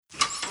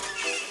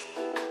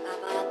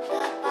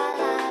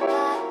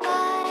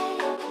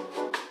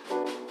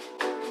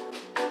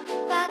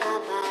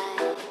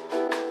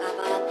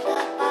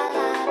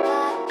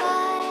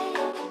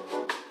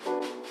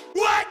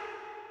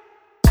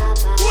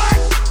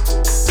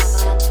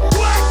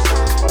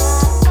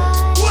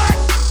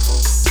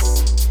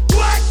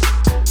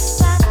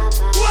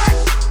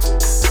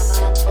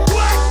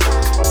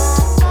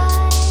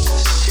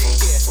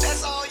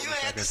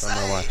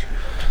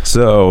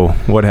So,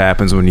 what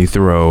happens when you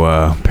throw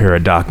a pair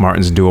of Doc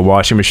Martens into a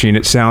washing machine?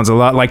 It sounds a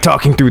lot like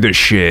talking through the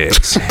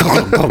shits.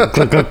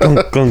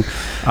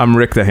 I'm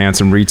Rick the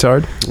Handsome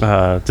Retard.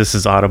 This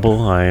is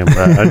Audible. I am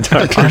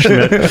Dr.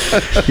 Schmidt.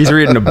 He's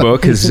reading a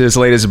book, his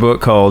latest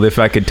book called If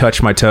I Could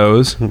Touch My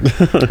Toes.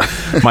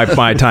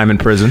 My time in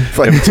prison. If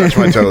I could touch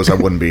my toes, I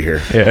wouldn't be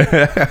here.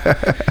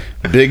 Yeah.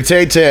 Big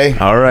Tay-Tay.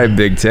 All right,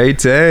 Big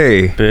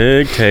Tay-Tay.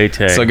 Big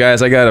Tay-Tay. So,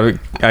 guys, I got a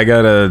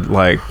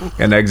like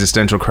an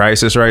existential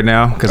crisis right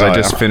now because I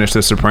just finished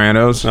The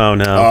Sopranos. Oh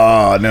no!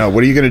 Oh no!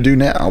 What are you gonna do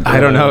now, bro? I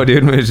don't know,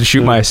 dude. Maybe just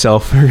shoot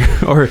myself,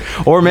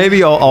 or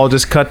maybe I'll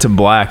just cut to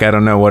black. I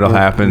don't know what'll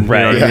happen.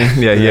 Right? You know what I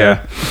mean?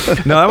 Yeah.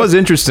 No, that was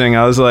interesting.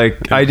 I was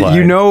like,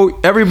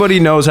 everybody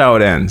knows how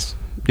it ends.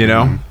 You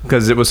know,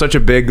 because it was such a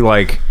big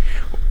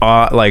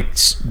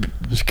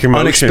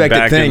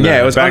unexpected thing.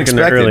 It was back unexpected. in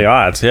the early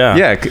odds.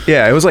 Yeah.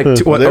 It was like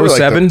They were like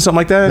 07, something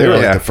like that. They were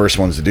like the first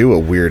ones to do a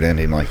weird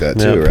ending like that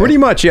too. Right? Pretty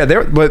much, yeah.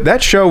 But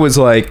that show was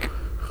like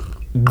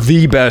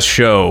the best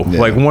show,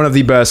 like one of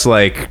the best,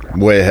 like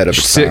way ahead of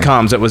its sitcoms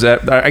time. that was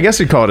at. I guess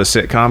you'd call it a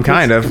sitcom,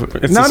 kind of.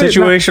 It's not a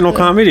situational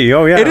comedy.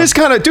 Oh yeah, it is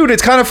kind of, dude.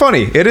 It's kind of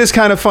funny. It is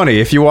kind of funny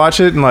if you watch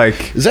it and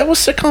like. Is that what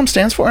sitcom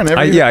stands for?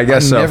 I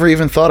guess so. Never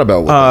even thought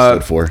about what that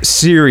stood for.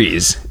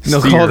 Series.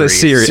 No, call it a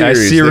series.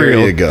 There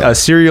you go. A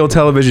serial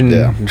television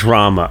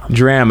drama.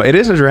 It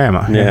is a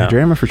drama. Yeah,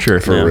 drama for sure.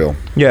 For real.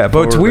 Yeah,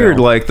 but it's weird.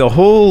 Like the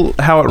whole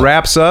how it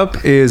wraps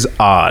up is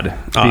odd.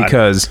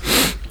 Because.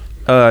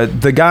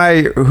 The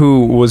guy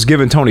who was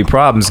giving Tony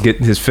problems get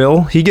his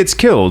fill. He gets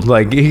killed.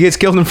 Like he gets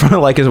killed in front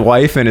of like his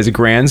wife and his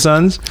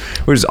grandsons,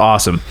 which is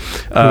awesome.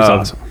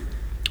 Awesome.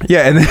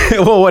 Yeah, and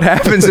then, what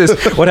happens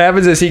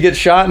is he gets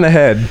shot in the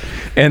head,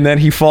 and then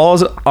he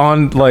falls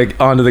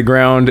onto the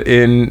ground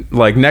in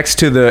like next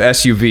to the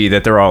SUV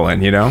that they're all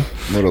in, you know.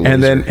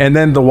 And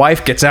then the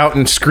wife gets out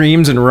and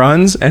screams and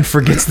runs and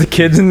forgets the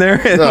kids in there,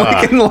 and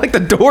the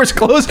doors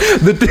closed.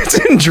 It's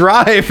in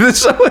drive,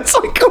 so it's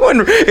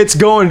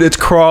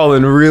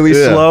crawling really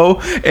slow,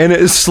 and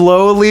it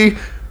slowly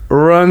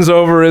runs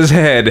over his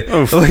head.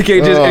 Like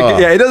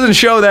it doesn't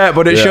show that,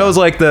 but it shows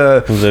like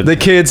the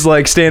kids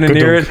like standing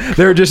near it.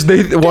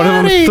 One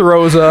of them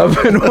throws up,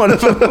 and one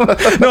of them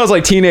it's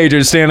like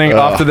teenagers standing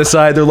off to the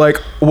side. They're like,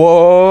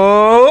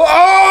 whoa,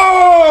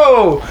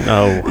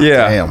 oh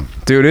yeah, damn.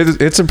 Dude,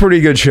 it's a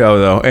pretty good show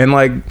though, and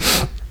like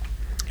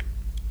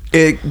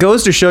it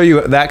goes to show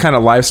you that kind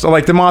of lifestyle,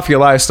 like the mafia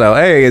lifestyle.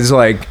 Is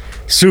like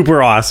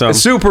super awesome,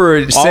 super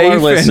all safe, our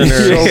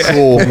listeners. So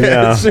cool.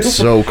 Yeah,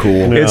 so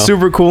cool. It's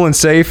super cool and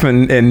safe,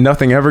 and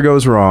nothing ever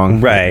goes wrong.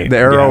 Right. The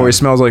air always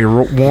smells like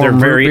warm. They're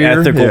very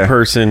beer. ethical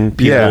person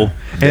people.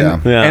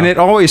 And it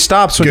always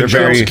stops when good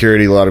job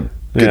security, a lot of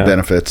good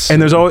benefits. And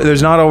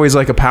there's not always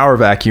like a power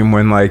vacuum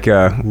when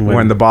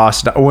when the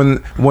boss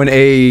when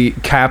a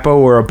capo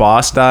or a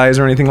boss dies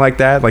or anything like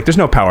that. Like there's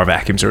no power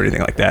vacuums or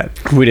anything like that.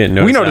 We didn't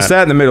know. We noticed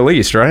that in the Middle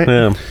East, right?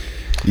 Yeah.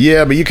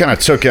 Yeah, but you kind of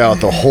took out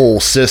the whole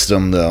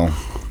system, though.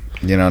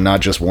 You know,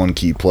 not just one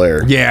key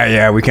player.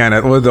 Yeah, we kind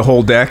of with the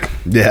whole deck.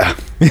 Yeah,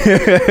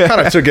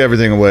 kind of took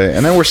everything away,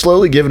 and then we're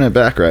slowly giving it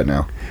back right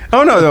now.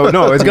 Oh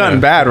no, it's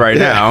gotten bad right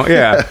now.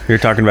 Yeah, you're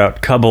talking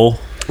about Kabul.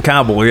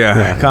 Kabul, the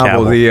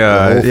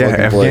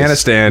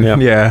Afghanistan.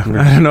 Yep. Yeah, I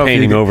don't know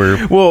painting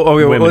over. Well,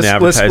 okay,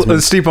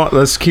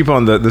 let's keep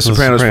on the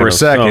Sopranos for a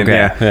second.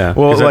 Okay. Yeah.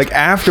 Well, like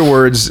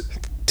afterwards.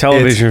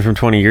 Television from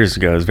 20 years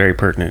ago is very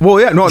pertinent. Well,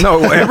 yeah, no,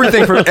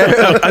 everything from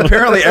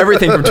apparently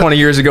everything from 20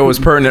 years ago is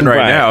pertinent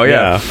right now.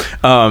 Yeah.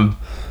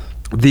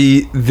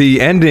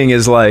 The ending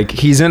is like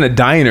he's in a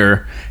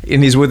diner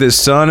and he's with his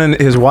son and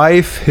his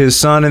wife, his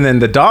son, and then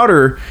the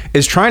daughter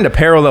is trying to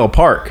parallel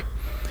park.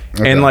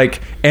 Okay.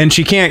 And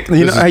she can't,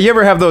 you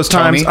ever have those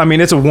times? Tony? I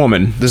mean, it's a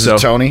woman. This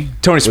is Tony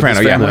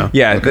Soprano.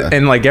 Yeah. Okay.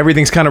 And like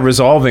everything's kind of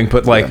resolving,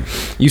 but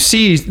you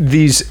see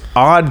these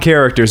odd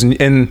characters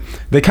and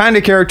the kind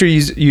of character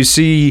you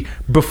see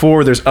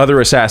before there's other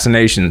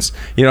assassinations.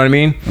 You know what I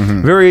mean?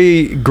 Mm-hmm.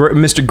 Very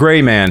Mr.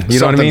 Gray Man. You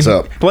know what I mean?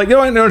 Up. But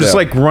just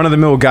like run of the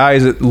mill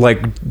guys that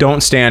like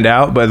don't stand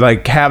out, but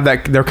like have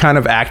that they're kind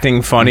of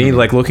acting funny,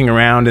 like looking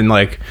around and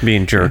like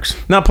being jerks,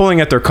 not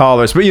pulling at their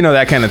collars, but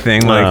that kind of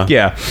thing.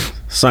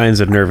 Signs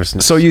of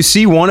nervousness. So you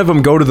see one of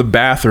them go to the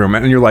bathroom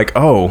and you're like,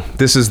 oh,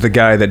 this is the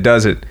guy that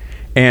does it.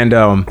 And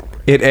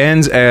it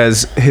ends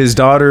as his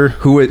daughter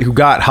who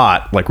got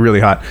hot, like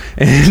really hot.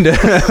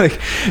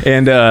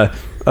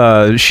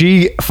 And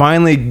she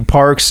finally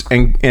parks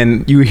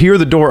and you hear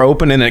the door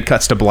open and it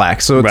cuts to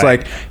black. So it's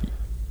like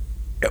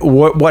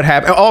what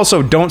happened?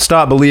 Also, Don't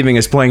Stop Believing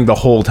is playing the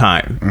whole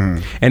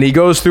time. And he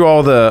goes through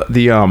all the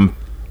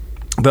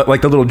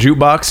like the little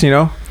jukebox,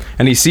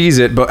 and he sees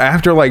it, but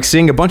after like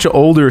seeing a bunch of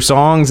older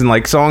songs and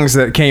like songs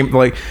that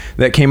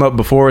came up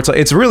before,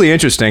 it's really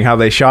interesting how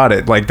they shot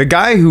it. Like the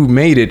guy who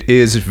made it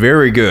is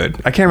very good.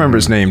 I can't remember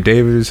his name.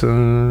 David.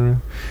 So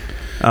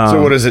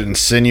what does it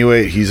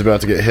insinuate? He's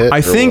about to get hit? I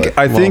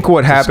think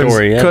what happens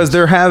because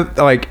there have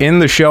like in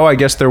the show. I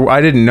guess I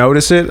didn't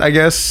notice it. I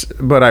guess,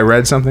 but I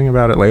read something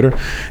about it later,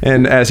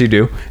 and as you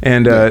do,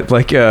 and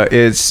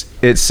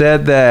it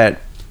said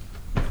that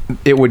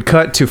it would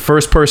cut to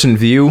first person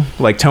view,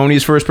 like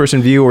Tony's first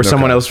person view or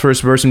someone else's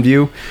first person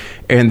view,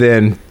 and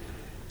then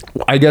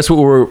I guess what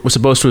we're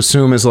supposed to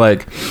assume is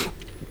like,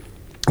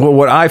 well,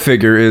 what I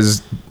figure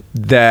is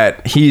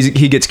that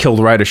he gets killed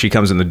right as she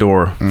comes in the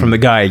door from the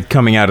guy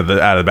coming out of the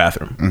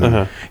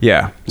bathroom.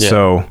 Yeah.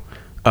 So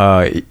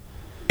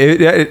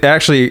it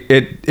actually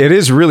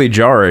is really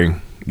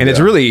jarring, and it's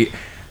really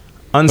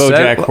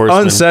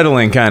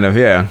unsettling kind of.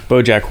 Yeah.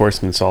 BoJack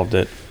Horseman solved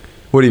it.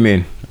 What do you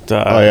mean?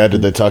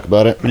 Did they talk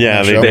about it?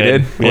 Yeah, They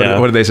did. Yeah.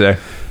 What did they say?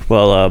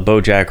 Well,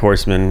 BoJack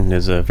Horseman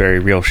is a very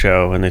real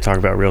show, and they talk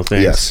about real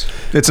things. Yes.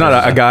 It's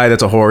not a guy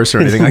that's a horse or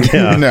anything like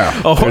that.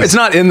 No. Oh, it's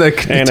not in the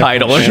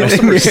title.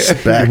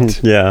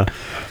 Respect. Yeah.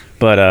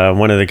 But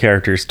one of the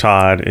characters,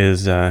 Todd,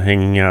 is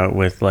hanging out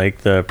with like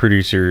the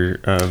producer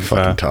of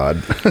Fucking Todd.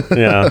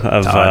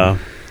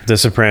 The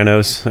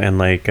Sopranos, and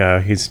like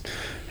he's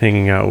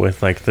hanging out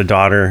with like the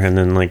daughter, and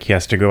then like he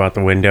has to go out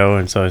the window,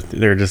 and so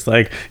they're just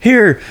like,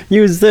 here,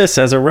 use this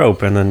as a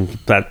rope, and then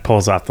that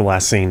pulls off the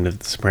last scene of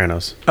The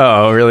Sopranos.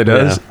 Oh, it really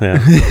does?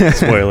 Yeah.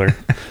 Spoiler.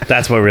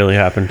 That's what really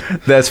happened.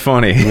 That's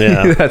funny.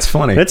 Yeah. That's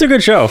funny. It's a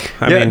good show.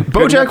 I mean,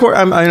 BoJack.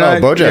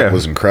 BoJack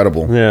was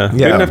incredible. yeah,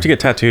 good Yeah. enough to get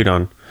tattooed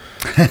on.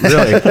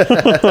 Really.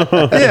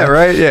 Yeah.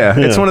 Right. Yeah.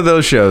 It's one of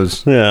those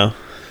shows. Yeah.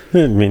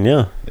 I mean,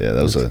 yeah. Yeah,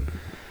 that was a.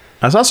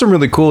 I saw some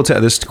really cool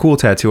this cool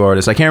tattoo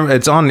artist. I can't.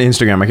 It's on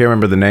Instagram. I can't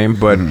remember the name,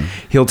 but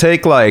he'll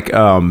take like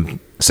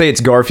say it's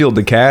Garfield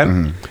the cat.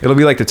 It'll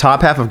be like the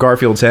top half of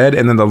Garfield's head,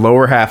 and then the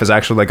lower half is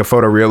actually like a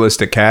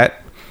photorealistic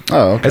cat.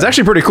 Oh, okay. It's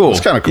actually pretty cool.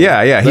 It's kind of cool.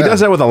 Yeah. He does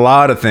that with a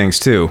lot of things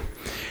too.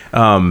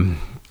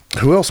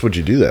 Who else would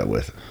you do that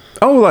with?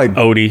 Oh, like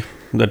Odie,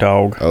 the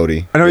dog.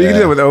 Odie. I know you can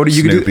do it with Odie.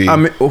 You Snoopy.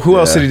 can do. Who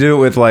else did he do it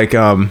with? Like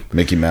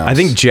Mickey Mouse. I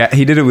think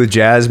he did it with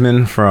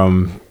Jasmine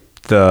from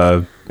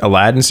the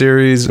Aladdin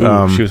series.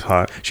 Ooh, she was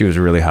hot. She was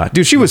really hot,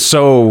 dude. She was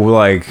so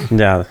like,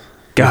 Yeah.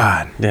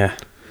 God. Yeah.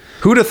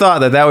 Who'd have thought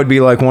that would be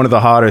like one of the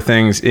hotter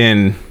things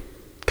in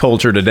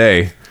culture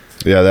today?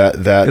 Yeah,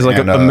 that Is like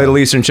and, a Middle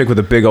Eastern chick with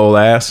a big old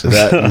ass.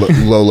 that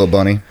Lola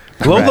Bunny.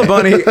 Lola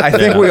Bunny. I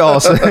think we all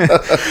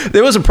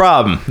there was a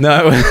problem.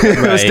 No,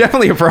 it was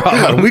definitely a problem.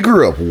 God, we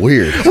grew up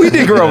weird. We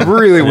did grow up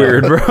really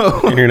weird,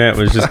 bro. Internet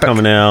was just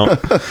coming out.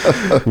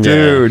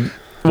 Dude.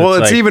 Well,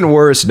 it's like- even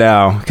worse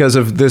now because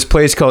of this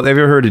place called. Have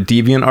you ever heard of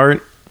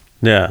DeviantArt?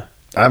 Yeah.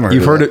 I haven't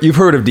You've heard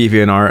of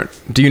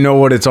DeviantArt. Do you know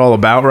what it's all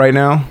about right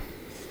now?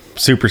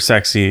 Super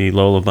sexy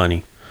Lola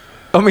Bunny.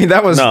 I mean,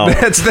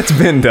 that's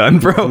been done,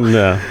 bro.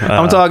 No.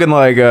 I'm talking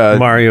like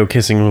Mario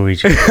kissing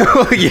Luigi.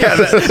 yeah,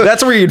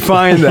 that's where you'd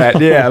find that.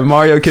 Yeah,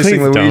 Mario kissing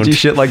Please Luigi, don't.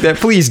 shit like that.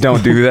 Please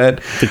don't do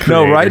that.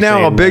 No, right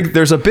now saying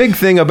there's a big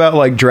thing about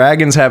like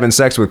dragons having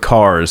sex with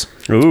cars,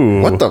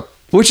 Ooh. What the?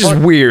 which is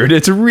weird.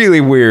 It's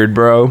really weird,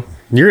 bro.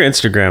 Your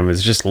Instagram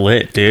is just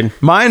lit, dude.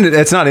 Mine,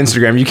 it's not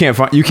Instagram. You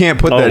can't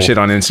put that shit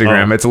on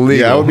Instagram. Oh. It's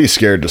illegal. Yeah, I would be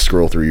scared to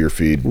scroll through your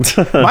feed.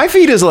 My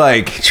feed is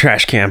like,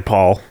 Trash can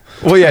Paul.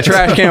 well, yeah,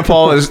 Trash Can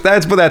Paul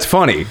but that's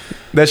funny.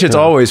 That shit's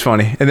always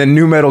funny. And then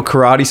New Metal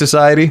Karate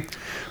Society,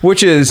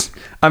 which is,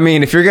 I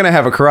mean, if you're gonna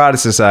have a karate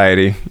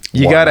society,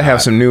 you Why got to not?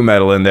 have some new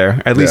metal in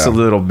there, at least a Yeah.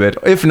 little bit.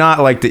 If not,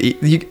 like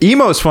the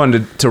emo's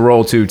fun to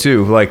roll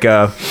to, like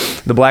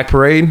the Black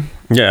Parade.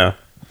 Yeah.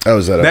 Oh,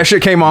 is that That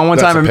shit came on one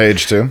that's time. a and-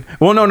 page too?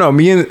 Well, no,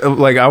 me and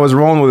like I was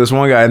rolling with this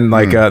one guy, and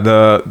like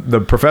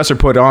the professor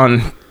put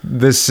on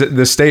this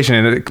station,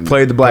 and it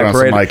played the Black on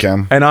some Parade, Mike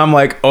M. and I'm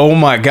like, oh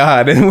my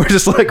god, and we're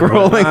just like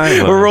rolling,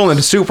 we're rolling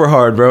super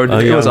hard, bro. It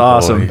was young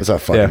awesome. boy. It's a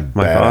fucking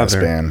my badass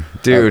father. band.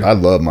 Dude. I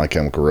love My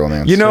Chemical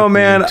Romance. You know,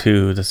 man,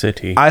 To the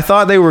city. I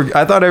thought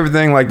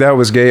everything like that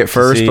was gay at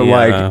first, See, but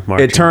like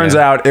marching it turns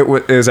band. out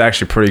it is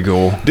actually pretty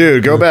cool.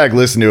 Dude, go back,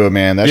 listen to it,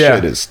 man. That Yeah.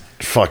 shit is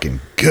fucking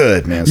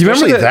good, man. You remember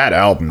Especially that- that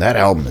album. That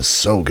album is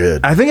so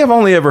good. I think I've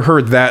only ever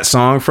heard that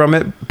song from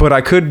it, but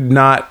I could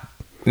not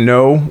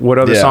know what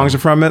other Yeah. songs are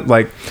from it.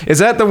 Like, is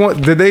that the one?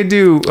 Did they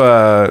do?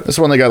 This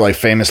one they got like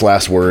famous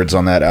last words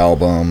on that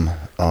album.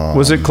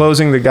 Was it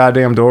Closing the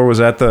Goddamn Door? Was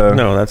that the?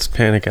 No, that's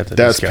Panic at the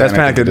That's Disco. That's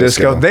Panic at the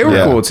Disco. They were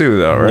Yeah. cool too,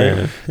 though,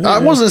 right? Yeah. I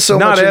wasn't so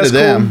Not much as into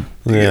them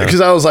Yeah.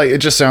 because I was like, it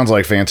just sounds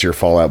like fancier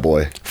Fall Out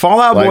Boy.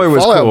 Fallout Like, Boy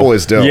was Fall Out cool.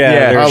 Boy's dope.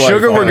 Yeah, Yeah, I like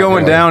Sugar Fall We're Out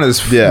Going Boy. Down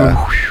is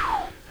Yeah,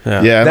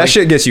 Yeah. yeah. and that like,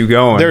 shit gets you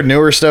going. their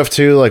newer stuff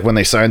too, like when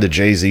they signed to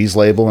Jay-Z's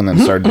label and then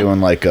started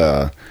doing like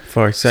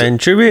For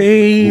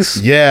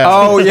centuries. yeah.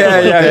 Oh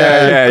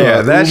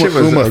yeah. That shit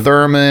was Uma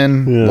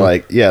Thurman.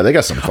 Like, yeah, they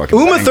got some fucking.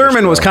 Uma bangers,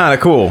 Thurman was bro. kind of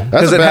cool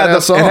That's a it had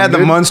badass song, it had the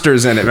dude.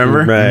 Munsters in it. Remember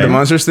Right. the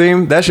Munsters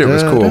theme? That shit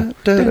was cool.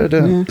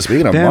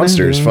 Speaking of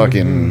monsters,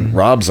 fucking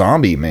Rob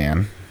Zombie,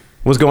 man.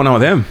 What's going on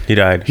with him? He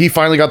died. He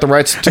finally got the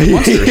rights to the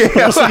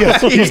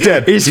monsters. He's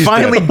dead. He's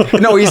finally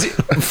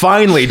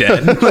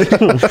dead.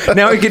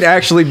 Now he could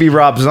actually be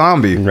Rob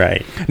Zombie.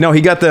 Right. No,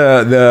 he got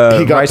the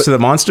He got rights to the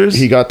monsters.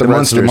 He got the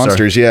rights to the sorry.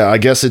 monsters. Yeah, I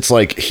guess it's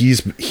like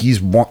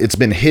it's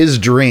been his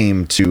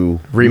dream to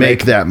Remake.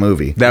 make that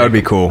movie. That would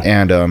be cool.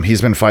 And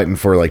he's been fighting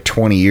for like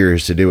 20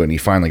 years to do it, and he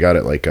finally got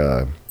it like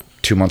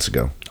 2 months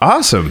ago.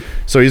 Awesome.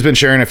 So he's been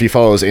sharing, if you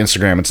follow his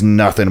Instagram, it's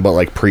nothing but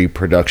like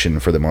pre-production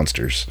for the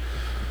monsters.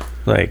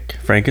 Like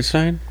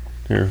Frankenstein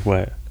or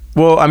what?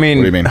 Well, I mean,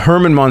 What do you mean?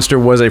 Herman Munster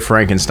was a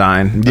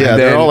Frankenstein. Yeah, And they're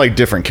then- all like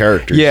different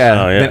characters.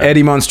 Yeah, Oh, yeah. then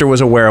Eddie Munster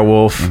was a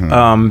werewolf. Who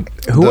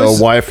The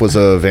wife was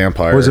a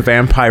vampire. was a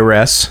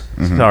vampiress.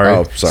 Sorry.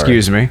 Oh, sorry.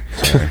 Excuse me.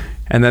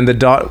 And then the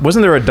daughter,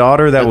 wasn't there a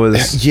daughter that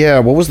was? Yeah,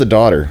 what was the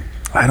daughter?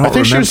 I don't I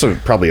think remember. she was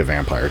probably a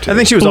vampire too. I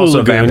think she was Blue also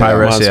a Lagoon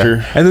vampiress. monster.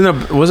 Yeah. And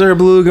then was there a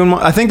Blue Lagoon?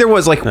 I think there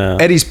was like Yeah.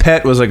 Eddie's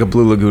pet was like a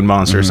Blue Lagoon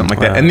monster or something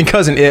like that. And then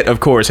cousin It, of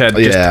course, had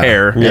just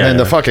hair. And then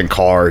the fucking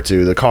car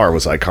too. The car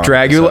was iconic.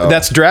 Dragula. so-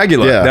 That's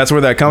Dragula. Yeah. That's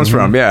where that comes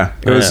from. Yeah.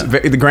 It was Yeah.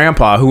 the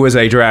grandpa who was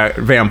a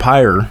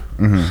vampire.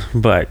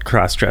 But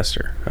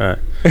cross-dresser.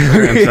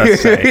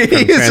 Transvestite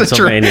from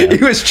Transylvania.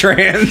 He was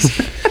trans.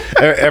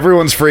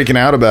 Everyone's freaking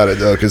out about it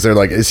though, because they're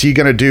like, is he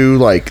gonna do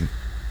like,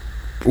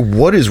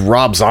 what is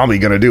Rob Zombie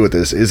gonna do with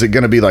this? Is it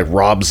gonna be like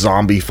Rob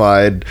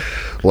Zombie-fied,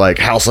 like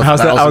House of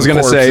Thousand I was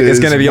gonna say it's Corpses,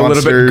 gonna be a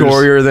little bit monsters?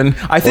 gorier than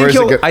I think. is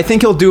it go- I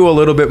think he'll do a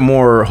little bit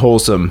more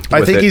wholesome. I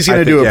with think it. he's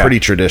gonna do it yeah. pretty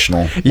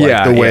traditional. Like,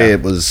 Yeah, the way yeah.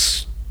 it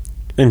was.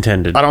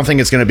 Intended. I don't think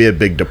it's gonna be a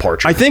big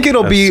departure. I think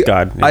it'll be.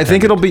 God I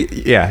think it'll be.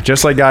 Yeah,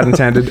 just like God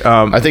intended.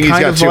 I think he's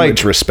kind got of too like,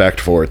 much respect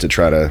for it to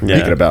try to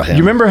make it about him.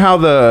 You remember how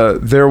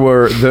there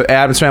were the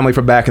Addams Family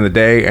from back in the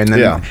day, and then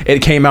Yeah. it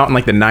came out in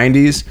like the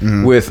 '90s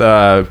with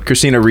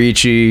Christina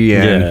Ricci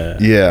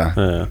and. Yeah.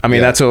 Yeah. I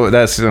mean, that's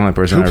the only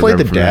person Who I played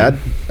the remember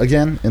from dad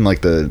again in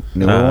like the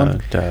newer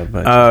one?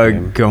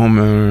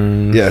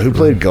 Gomez. Yeah, who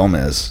played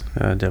Gomez?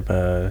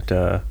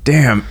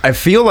 Damn, I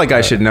feel like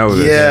I should know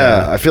this.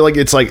 Yeah, I feel like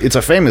it's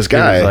a famous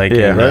guy. Like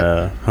Yeah. in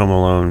Right? Home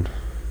Alone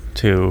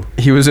 2.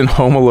 He was in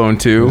Home Alone He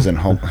too. was in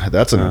home.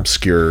 That's an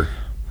obscure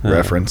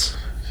reference.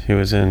 He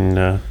was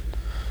in...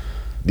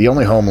 The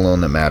only Home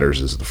Alone that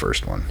matters is the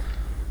first one.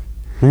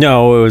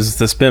 no, it was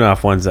the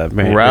spin-off ones that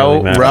made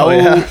Raul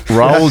really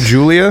Raul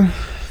Julia.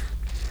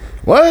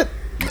 What?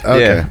 Okay,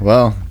 Yeah.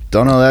 well,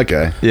 don't know that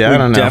guy. Yeah, We I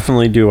don't know.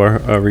 definitely do our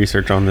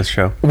research on this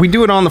show. We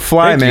do it on the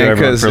fly, Thank you, man,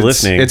 everyone, because for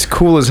listening. it's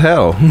cool as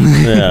hell.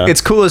 Yeah.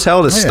 It's cool as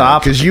hell to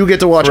stop. because you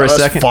get to watch for a us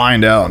second.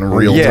 find out in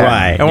real Yeah, time.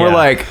 Right, and we're yeah.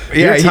 like,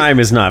 Your time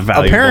is not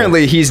valuable.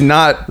 Apparently, he's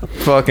not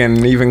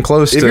fucking even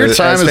close If to. your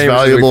time as is famous as we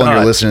valuable and you're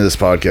thought. listening to this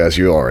podcast,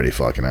 you already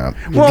fucking out.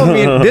 Well, I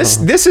mean,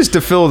 this is to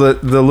fill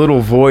the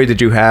little void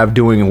that you have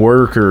doing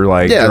work or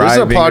like Yeah, this is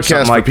a driving or something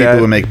podcast for like people that.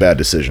 who make bad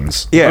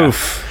decisions. Yeah.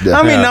 Oof. Yeah.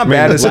 I mean, not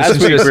bad. It's Last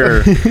just-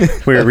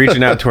 week we were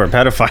reaching out to our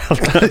pedophile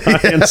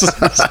audience.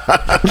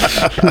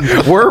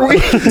 Were we?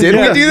 Did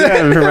we do that?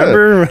 Yeah,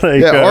 remember?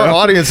 Like, Yeah, our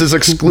audience is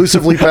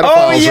exclusively pedophiles,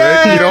 Oh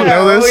yeah, right? You don't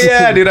know this? Oh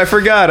yeah, dude, I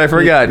forgot.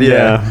 Yeah.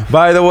 Yeah.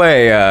 By the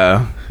way,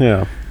 yeah.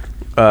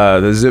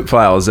 the zip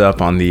file is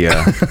up on the.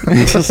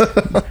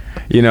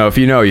 You know, if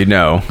you know, you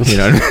know. You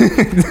know.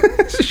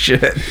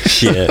 Shit.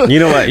 Shit. You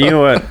know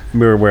what?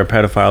 Where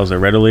pedophiles are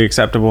readily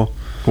acceptable?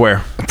 Where?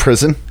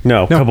 Prison?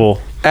 No, Kabul.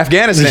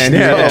 Afghanistan.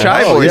 Yeah, Oh, the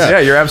Chai oh, Boys. yeah. Yeah,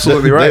 you're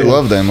absolutely right. They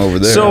love them over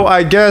there. So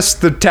I guess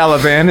the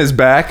Taliban is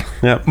back.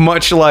 Yep.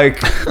 Much like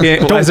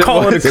Don't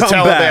call it a the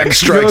comeback. Taliban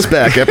Strikes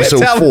Back,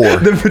 episode 4.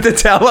 The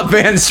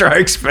Taliban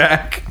strikes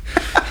back.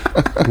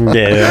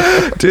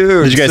 Yeah.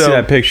 Dude, Did you guys so- see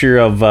that picture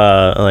of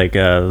the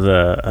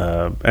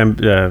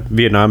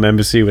Vietnam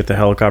embassy with the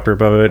helicopter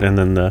above it, and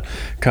then the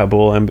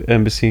Kabul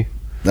embassy?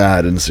 Nah,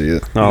 I didn't see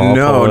it. Oh, I'll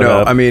No, pull it no.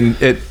 up. I mean,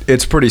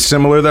 it's pretty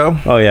similar though.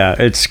 Oh yeah,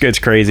 it's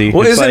crazy.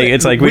 Well, isn't it-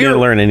 it's like we didn't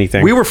learn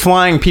anything. We were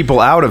flying people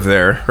out of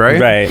there,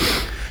 right?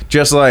 right.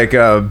 Just like,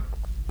 I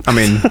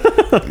mean,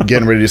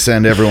 Getting ready to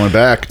send everyone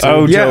back. To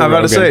Oh, yeah. Joe I'm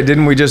about to say, Rogan.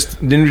 didn't we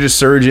just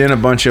surge in a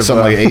bunch of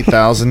something like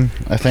 8,000,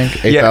 I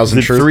think. 8,000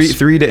 yeah, troops.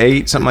 3 to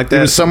 8, something like that.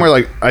 It was somewhere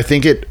like, I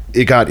think it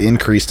got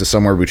increased to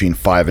somewhere between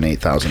 5 and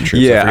 8,000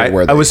 troops. Yeah, forget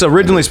where I was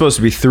originally supposed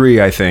to be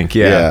 3, I think.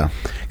 Yeah,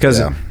 because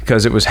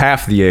Yeah. it was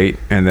half the 8,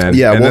 and then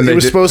Yeah, and well, then it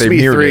was supposed to be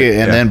mirrored 3, it, and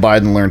yeah. then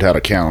Biden learned how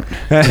to count.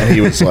 And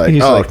he was like,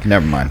 He's oh, like,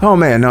 never mind. Oh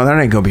man, no, that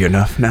ain't gonna be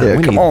enough. No, yeah,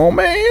 we come need- on,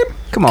 man.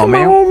 come on,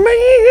 man.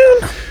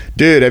 man.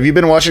 Dude, have you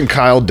been watching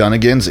Kyle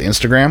Dunnigan's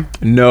Instagram?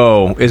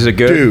 No, is it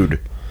good, Dude,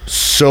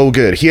 so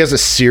good. He has a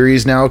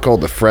series now called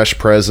The Fresh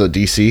Prez of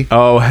DC.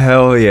 Oh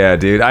hell yeah,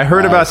 dude! I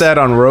heard about that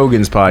on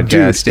Rogan's Dude,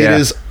 podcast. it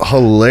is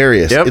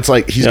hilarious. Yep. It's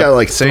like he's Yep. got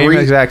like Same 3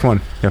 exact one.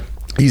 Yep.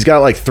 he's got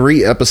like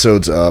 3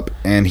 episodes up,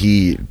 and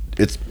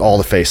it's all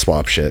the face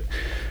swap shit,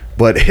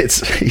 but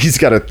he's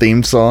got a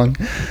theme song.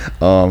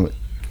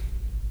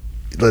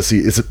 Let's see,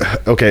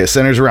 it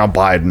centers around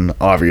Biden,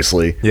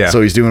 obviously. Yeah. So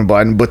he's doing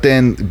Biden, but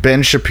then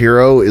Ben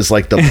Shapiro is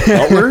like the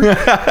butler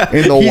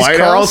in the He's White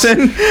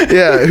Carlton? House.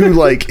 Yeah, who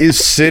like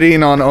is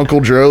sitting on Uncle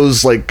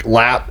Joe's like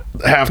lap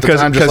half the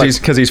time, just like,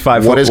 because he's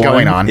 5 what foot is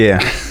going one. on? Yeah.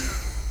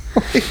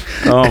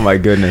 Oh my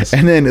goodness.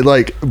 And then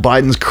like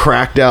Biden's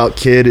cracked out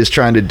kid is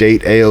trying to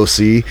date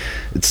AOC.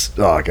 It's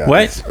oh god,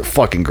 What? it's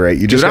fucking great.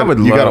 You just Dude, I would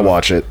you gotta love-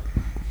 watch it.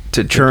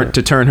 to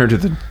turn her to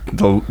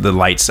the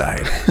light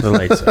side The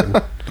light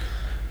side.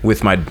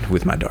 with my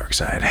dark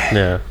side.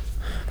 Yeah.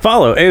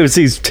 Follow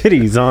AOC's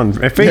titties on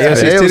Facebook. Yeah,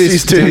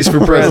 AOC's titties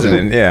for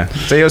president. Yeah,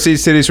 it's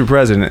AOC's titties for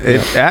president.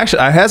 It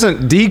actually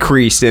hasn't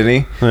decreased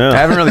any. Yeah. I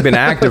haven't really been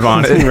active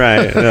on it.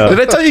 Right. Yeah. Did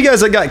I tell you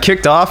guys I got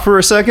kicked off for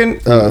a second? You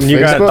got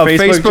Facebook? Of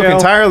Facebook Facebook jail?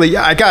 entirely.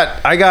 Yeah, I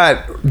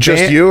got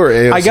Just banned- you or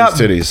AOC's I got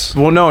titties?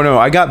 Well, no,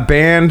 I got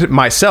banned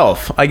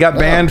myself. I got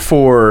banned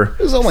for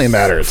It was only a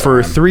matter of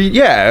for time. 3.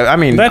 Yeah, I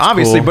mean, That's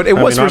obviously, cool. but it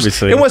I was mean, for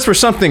obviously. it was for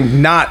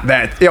something not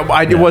that.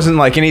 It wasn't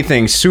like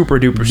anything super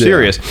duper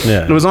serious.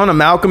 Yeah. It was on a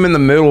Malcolm in the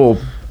Middle.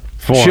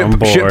 Forum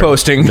board. Shit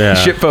posting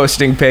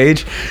Yeah.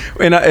 page,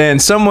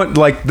 and someone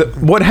like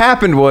what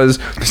happened was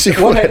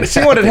what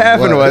had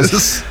happened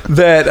was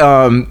that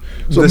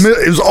So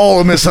it was all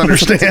a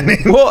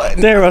misunderstanding. well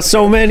There are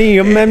so many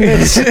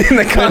amendments in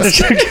the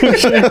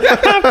Constitution.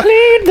 I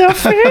plead the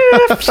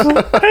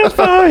fifth. If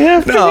I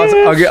have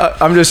No,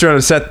 I'm just trying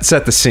to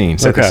set the scene.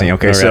 Okay.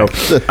 Okay, All so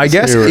right. I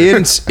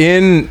guess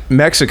in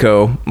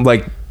Mexico,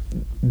 like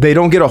they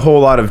don't get a whole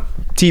lot of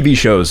TV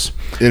shows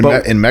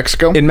in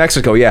Mexico? In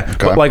Mexico, yeah,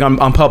 Okay. but like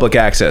on public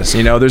access.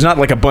 You know, there's not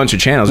like a bunch of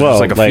channels. There's well,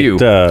 just like a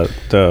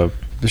few.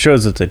 The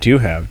shows that they do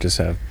have just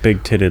have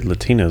big titted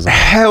Latinas on.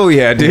 Hell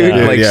yeah, dude!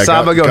 Yeah. Like Yeah,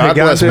 Sabago God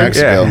bless Gigante.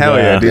 Mexico. Yeah, hell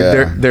yeah, Yeah. dude.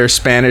 Yeah. Their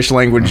Spanish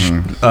language,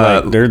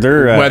 Like,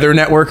 their weather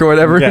network or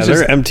whatever. Yeah, is their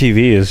just-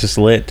 MTV is just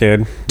lit,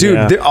 dude.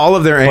 dude, Yeah. all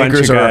of their Bunch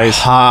anchors of are guys.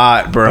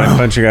 hot, bro. A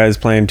bunch of guys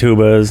playing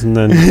tubas and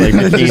then like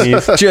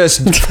bikinis.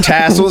 Just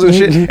tassels and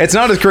shit. It's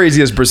not as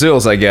crazy as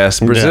Brazil's, I guess.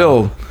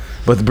 Brazil,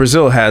 but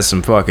Brazil has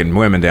some fucking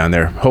women down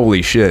there.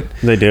 Holy shit,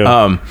 They do.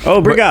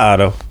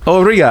 Obrigado.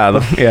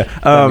 Obrigado. Yeah.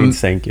 That means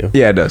thank you.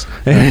 Yeah, it does.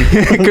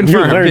 Confirmed. You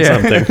learned yeah.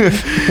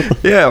 something.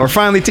 Yeah, we're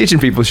finally teaching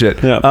people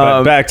shit. Yeah,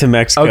 but back to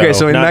Mexico. Okay,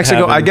 so in Not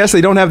Mexico, I having- guess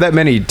they don't have that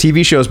many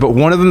TV shows, but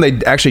one of them they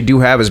actually do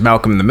have is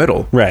Malcolm in the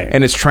Middle. Right.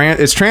 And it's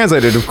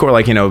translated, of course,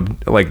 like, you know,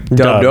 like dubbed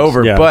Dubbed,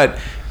 over, yeah. but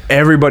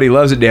everybody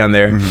loves it down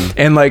there.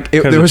 And like,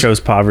 because there it was shows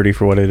poverty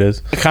for what it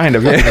is. kind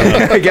of,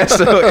 yeah, I guess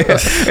so. Yeah.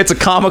 It's a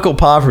comical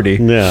poverty.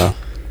 Yeah.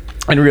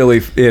 And really,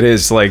 it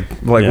is like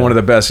Yeah. one of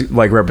the best,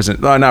 like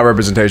not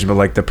representation, but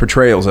like the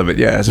portrayals of it.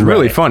 Yeah, it's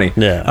really Right. funny.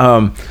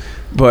 Yeah.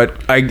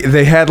 But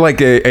they had like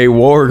a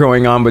war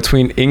going on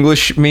between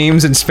English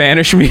memes and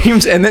Spanish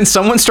memes, and then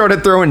someone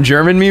started throwing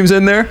German memes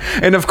in there.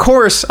 And of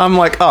course, I'm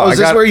like, oh, is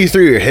this where you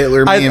threw your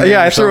Hitler meme in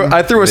I or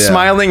something? threw a Yeah.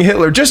 smiling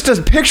Hitler, just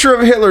a picture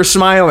of Hitler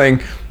smiling.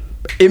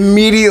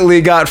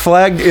 Immediately got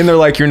flagged, and they're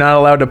like, you're not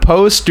allowed to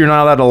post, you're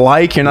not allowed to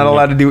like, you're not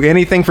allowed to do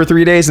anything for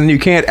 3 days, and you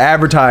can't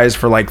advertise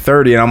for like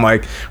 30. And I'm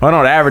like, well, I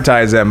don't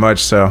advertise that much,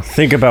 so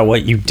Think about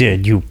what you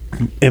did, you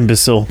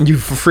imbecile. you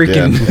Yeah.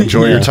 freaking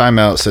Enjoy your time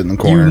out, sit in the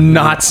corner. you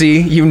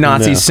Nazi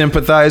Yeah.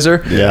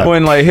 sympathizer. Yeah.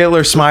 When like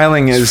Hitler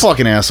smiling This is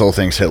fucking asshole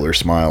thinks Hitler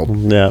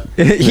smiled. Yeah.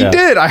 he Yeah.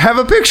 did. I have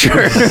a picture,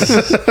 and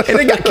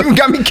it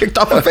got me kicked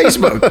off of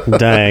Facebook.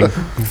 Dang.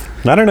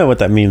 I don't know what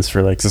that means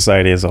for like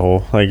society as a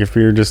whole. Like if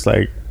you're just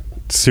like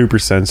super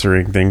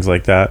censoring things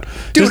like that.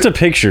 Dude, just a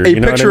picture. A you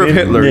know what I picture of mean?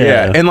 Hitler,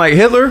 yeah. And like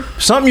Hitler,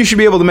 something you should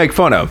be able to make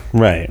fun of.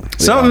 Right.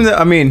 Something that,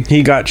 I mean,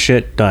 He got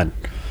shit done.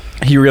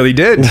 he really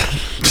did.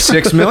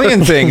 6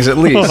 million things at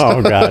least.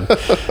 Oh god.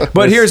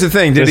 But here's the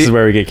thing. Did This he? is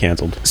where we get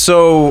canceled.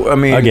 So I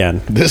mean,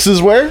 Again. This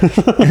is where?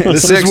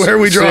 This six- is where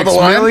we draw 6 the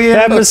line? million?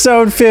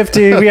 Episode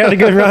 50. We had a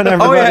good run, Oh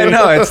everybody. yeah,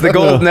 no, it's the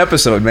golden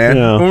episode, man.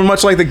 Yeah. We're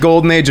much like the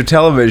golden age of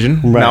television.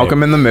 Right.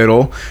 Malcolm in the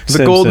Middle.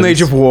 The golden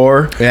age of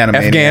war. Animaniacs.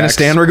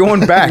 Afghanistan. We're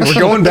going back. We're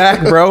going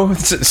back, bro.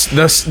 It's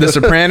the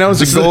Sopranos.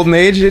 The golden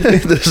age.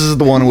 This is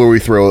the one where we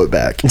throw it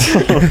back.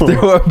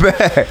 Throw it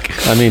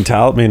back. I mean,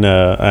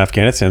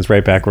 Afghanistan's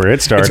right back where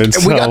it started.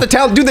 We got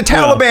the Dude, the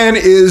Taliban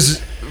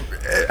is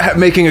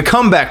making a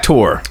comeback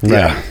tour.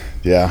 Yeah.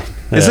 Yeah.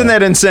 Isn't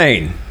that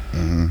insane?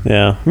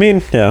 Yeah. I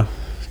mean, yeah.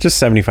 Just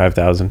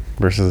 75,000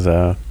 versus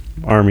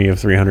army of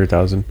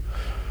 300,000.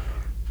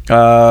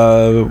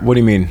 What do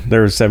you mean?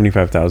 There were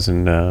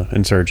 75,000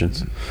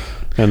 insurgents,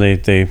 and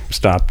they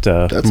stopped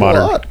That's a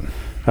modern lot.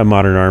 a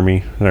modern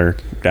army or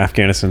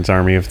Afghanistan's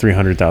army of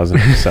 300,000.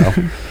 So,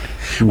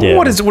 yeah.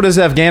 What does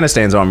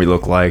Afghanistan's army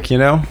look like? You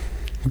know?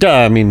 Duh,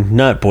 I mean,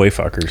 not boy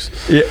fuckers.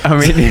 Yeah,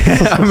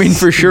 I mean,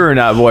 for sure,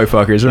 not boy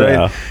fuckers, right?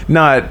 Yeah.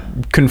 Not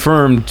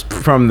confirmed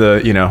from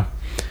the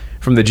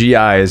from the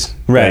GIs,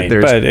 Right,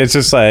 There's, but it's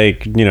just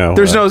like,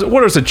 there's no.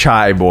 What is a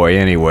chai boy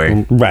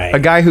anyway? Right. A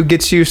guy who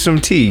gets you some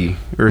tea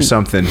or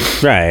something.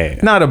 right.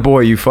 Not a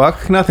boy you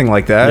fuck. Nothing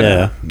like that.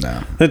 Yeah.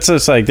 No. It's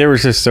just like they were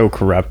just so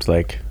corrupt.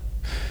 Like,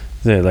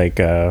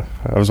 I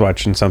was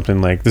watching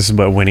something like this is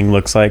what winning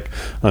looks like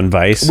on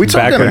Vice. We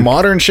Back talking when-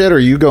 modern shit, or are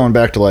you going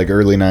back to like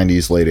early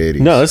 90s, late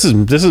 80s? No, this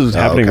is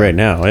happening okay. right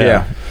now. Yeah.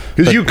 Yeah.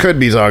 Because you could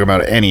be talking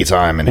about any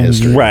time in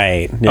history.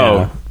 Right. Yeah.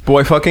 Oh,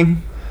 boy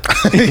fucking.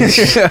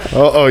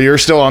 Oh, you're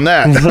still on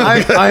that.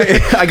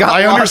 I got.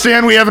 I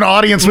understand we have an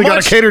audience we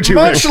got to cater to.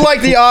 Much Rick.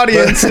 like the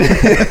audience,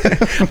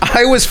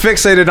 I was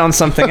fixated on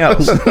something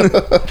else.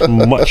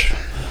 Much.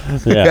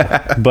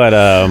 Yeah.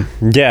 But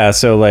yeah,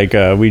 so like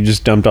we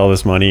just dumped all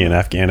this money in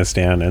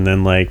Afghanistan, and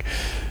then like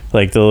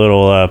like the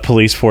little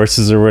police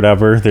forces or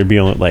whatever, they'd be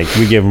like,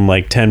 we give them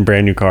like 10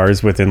 brand new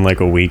cars within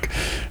like a week.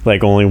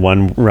 Like only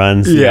one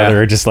runs, the Yeah.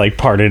 other are just like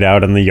parted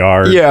out in the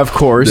yard. Yeah, of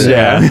course.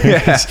 Yeah.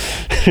 Yeah.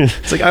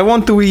 It's like, I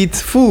want to eat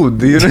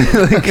food. You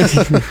know? Like,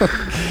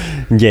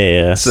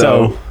 Yeah.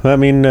 So I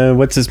mean,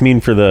 what's this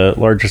mean for the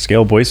larger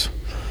scale, boys?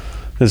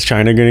 Is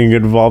China going to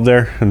get involved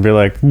there and be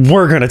like,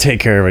 we're going to take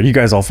care of it? You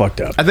guys all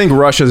fucked up. I think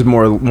Russia's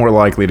more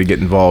likely to get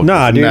involved.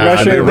 Nah, dude.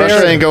 Nah, dude,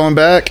 Russia ain't going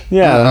back.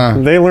 Yeah,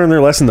 they learned their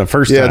lesson the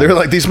first Yeah, time. they're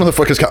like, these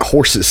motherfuckers got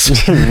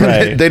horses.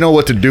 Right. They know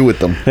what to do with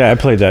them. Yeah, I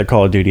played that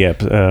Call of Duty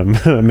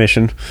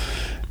mission.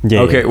 Yeah.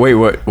 Okay, wait,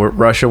 what?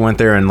 Russia went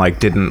there and like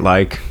didn't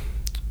like.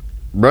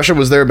 Russia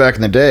was there back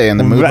in the day, and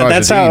the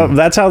That's how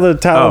the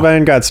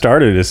Taliban got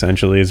started.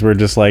 Essentially, is we're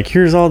just like,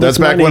 here's all this. That's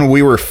back money. when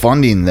we were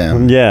funding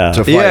them. Yeah.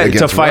 to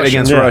fight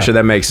against Russia. Russia.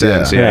 That makes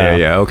sense.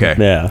 Yeah. Okay.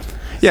 Yeah.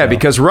 Yeah,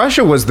 because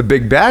Russia was the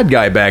big bad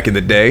guy back in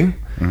the day.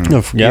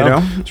 Yeah. You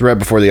know. It's right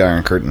before the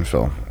Iron Curtain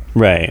fell.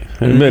 Right.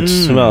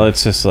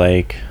 It's just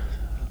like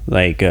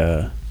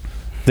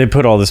they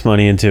put all this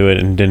money into it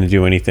and didn't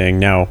do anything.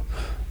 Now,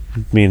 I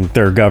mean,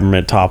 their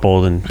government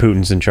toppled and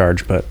Putin's in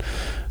charge, but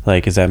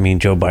like, does that mean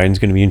Joe Biden's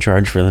going to be in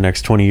charge for the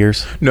next 20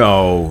 years?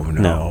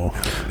 No.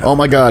 Oh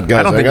my God,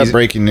 guys! don't I think got he's-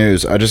 breaking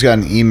news. I just got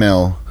an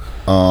email.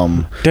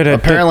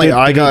 Apparently,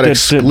 I got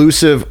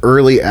exclusive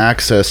early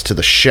access to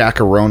the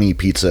Shaq-a-Roni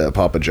pizza at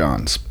Papa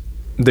John's.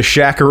 The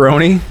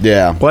Shaq-a-Roni?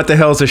 Yeah. What the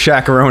hell is a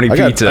Shaq-a-Roni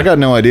pizza? I got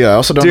no idea. I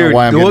also don't Dude, know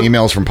why I'm look- getting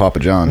emails from Papa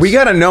John's. We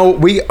gotta know.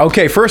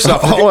 Okay, first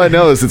off, All I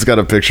know is it's got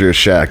a picture of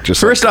Shaq. Just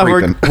first like off,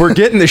 creeping. we're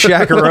getting the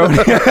Shaq-a-Roni.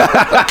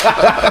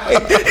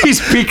 He's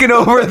peeking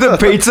over the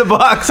pizza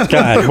box.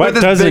 God, what with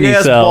his doesn't he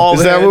big-ass sell? bald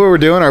Is that head. what we're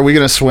doing? Are we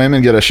gonna swim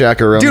and get a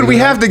Shaq-a-Roni? Dude, we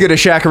have to get a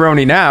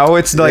Shaq-a-Roni now.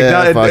 It's like,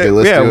 Yeah, fuck it,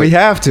 let's do we it.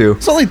 have to.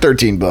 It's only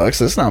 $13.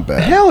 That's not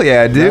bad. Hell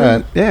yeah, dude. All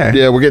right.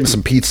 Yeah. We're getting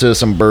some pizza,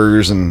 some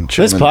burgers, and This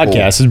chilling in the pool.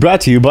 podcast is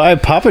brought to you by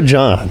Papa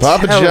John's.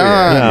 Papa Hell John's.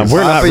 yeah. Yeah,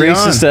 we're not Papa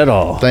racist John's. at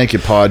all. Thank you,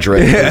 Padre.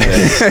 Dude,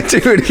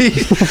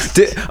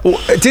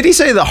 did he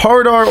say the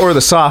hard R or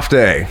the soft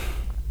A?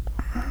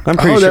 I'm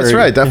pretty Oh, sure. that's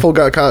right. That fool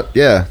got caught.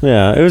 Yeah.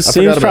 Yeah, he was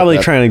forgot about probably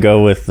that. trying to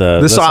go with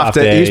The soft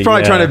A. He's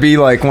probably trying to be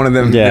like one of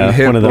them. Yeah, them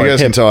hip, one of the- You like, guys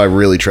hip- can tell I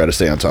really try to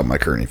stay on top of my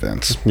current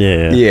events.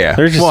 Yeah. yeah.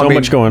 There's just Well, so I mean,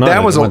 much going on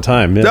That was at one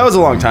time. Yeah. That was a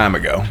long time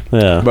ago.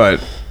 Yeah.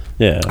 But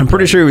yeah. I'm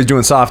pretty sure he was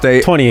doing soft A,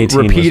 2018 was a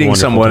repeating wonderful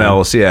someone time.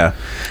 else. Yeah,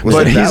 Was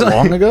but it he's that like-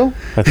 long ago?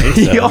 I think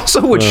He so.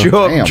 also would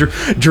show up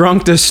damn.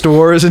 drunk to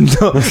stores and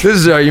this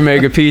is how you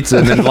make a pizza,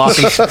 and then lock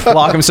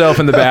himself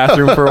in the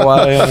bathroom for a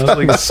while. Yeah,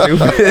 like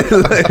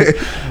stupid.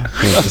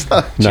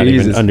 Not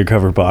even Jesus.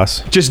 undercover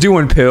boss. Just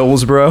doing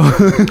pills, bro.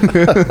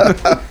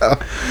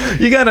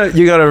 you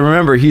gotta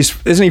remember,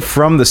 isn't he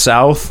from the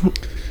South?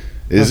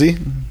 Is he?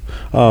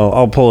 Oh,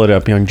 I'll pull it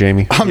up, young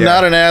Jamie. I'm Yeah.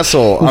 not an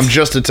asshole. I'm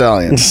just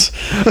Italian.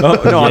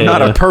 Oh, no, I'm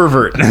not Yeah. a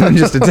pervert. I'm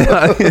just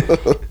Italian.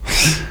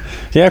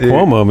 Yeah,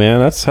 Cuomo, man.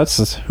 That's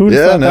who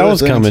Yeah, thought that no, was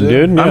that's coming, it.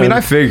 dude? I mean, Yeah.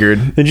 I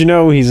figured. Did you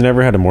know he's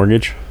never had a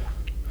mortgage?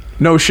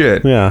 No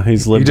shit. Yeah,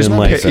 he's lived just in pay-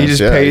 like he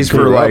just pays for,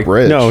 grew up like-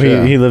 rich, no,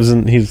 yeah.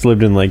 he's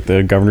lived in like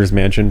the governor's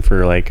mansion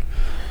for like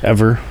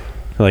ever,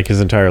 like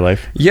his entire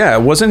life. Yeah,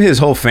 wasn't his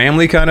whole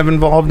family kind of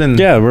involved in?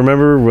 Yeah,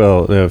 remember?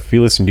 Well, if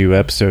you listen to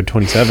episode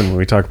 27 when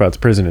we talk about the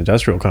prison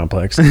industrial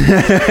complex,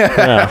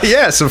 yeah,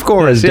 Yes, of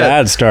course. his Yeah.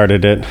 dad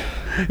started it.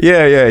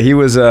 Yeah. He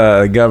was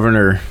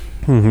governor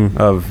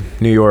of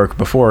New York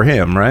before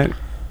him, right?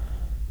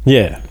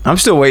 Yeah. I'm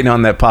still waiting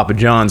on that Papa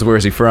John's.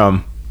 Where's he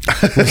from?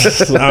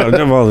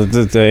 Well,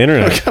 the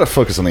internet. Gotta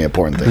focus on the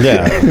important things.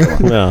 Yeah.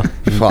 Come on. Well,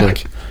 Fuck.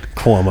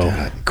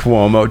 Cuomo.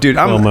 Cuomo, dude.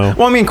 Cuomo.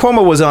 Well, I mean,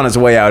 Cuomo was on his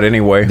way out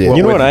anyway. Yeah.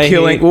 You know with what I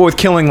killing? hate? Well, with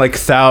killing like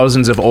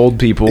thousands of old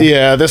people.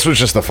 Yeah, this was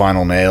just the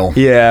final nail.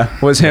 Yeah,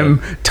 was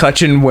him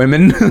touching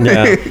women.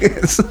 Yeah.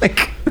 It's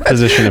like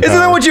Position of Isn't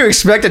that power. what you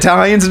expect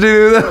Italians to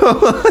do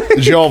though?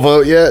 Did y'all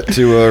vote yet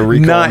to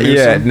recall Not Newsom?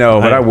 yet, no,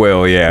 but I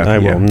will. Yeah, I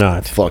yeah. will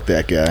not. Fuck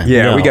that guy.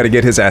 Yeah, No. we got to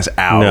get his ass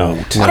out. No.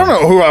 I don't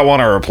know who I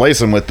want to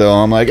replace him with though.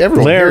 I'm like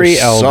everyone Larry here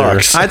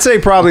Elder. sucks. I'd say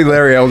probably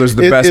Larry Elder's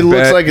the It, best. it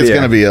looks bet. like it's Yeah.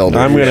 gonna be Elder.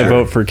 I'm going to Yeah.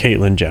 vote for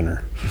Caitlyn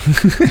Jenner.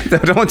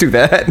 Don't do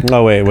that.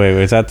 Oh, wait.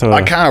 Is that the...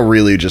 I kind of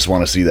really just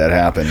want to see that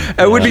happen.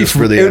 It would be Just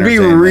for the it would be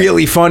entertainment.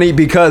 really funny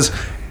because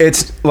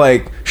it's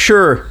like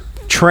sure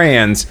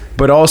trans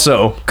but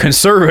also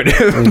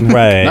conservative.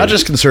 right. Not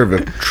just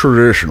conservative,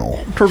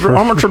 traditional.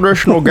 I'm a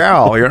traditional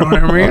gal, you know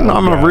what I mean?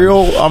 I'm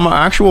an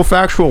actual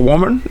factual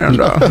woman. And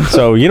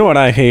So, you know what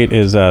I hate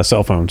is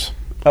cell phones.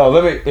 I'll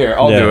do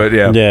it.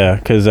 Yeah. Yeah,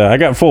 because I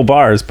got full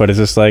bars, but it's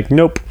just like,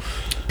 nope.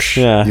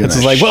 Yeah, You're it's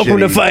that just like, welcome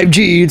to shitty-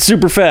 5G. It's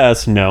super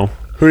fast. No.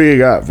 Who do you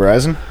got?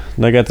 Verizon?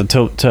 I got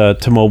the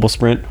T-Mobile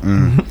Sprint.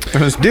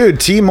 Dude,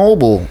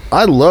 T-Mobile.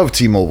 I love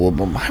T-Mobile,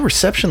 but my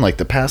reception like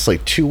the past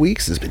like 2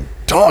 weeks has been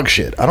dog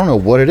shit. I don't know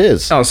what it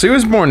is. Oh, so he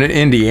was born in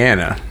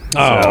Indiana.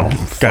 Oh,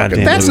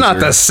 goddamn. That's loser. not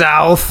the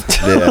South.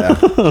 Yeah.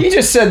 He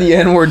just said the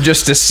N-word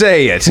just to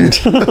say it.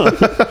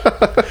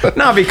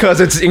 Not because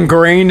it's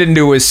ingrained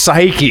into his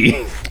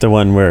psyche. The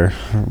one where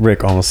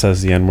Rick almost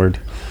says the N-word.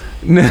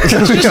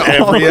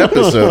 Every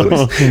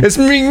episode. It's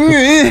me,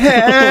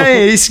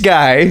 hey,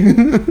 Sky.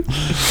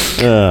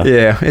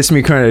 Yeah, it's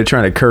me trying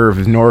to curve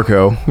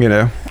Norco. You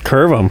know,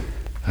 Curve them.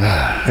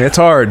 it's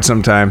hard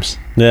sometimes.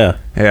 Yeah.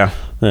 Yeah,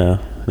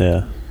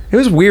 Yeah. it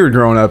was weird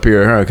growing up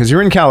here, huh? Because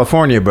you're in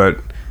California, but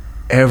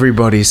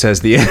everybody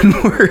says the N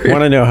word.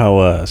 Want to know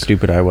how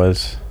stupid I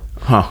was?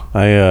 Huh?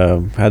 I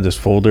had this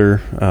folder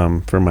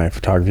for my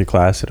photography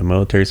class at a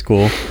military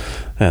school,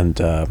 and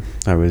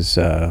I was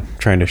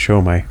trying to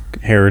show my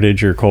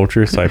heritage or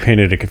culture, so I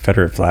painted a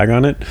Confederate flag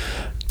on it.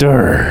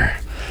 Durr.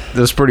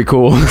 That's pretty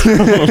cool.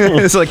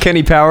 It's like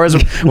Kenny Powers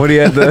when he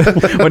had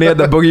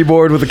the boogie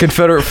board with the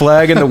Confederate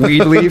flag and the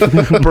weed leaf.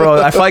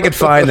 Bro, if I could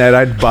find that,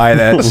 I'd buy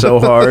that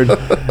so hard.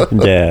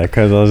 Yeah,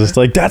 because I was just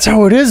like, that's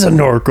how it is in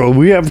Norco.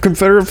 We have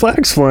Confederate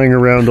flags flying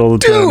around all the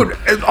time.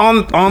 Dude,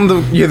 on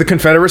the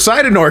Confederate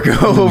side of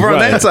Norco, over on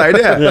that side,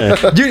 yeah.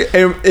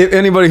 If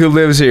anybody who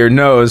lives here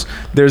knows,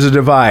 there's a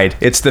divide.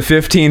 It's the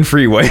 15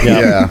 freeway.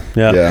 Yeah.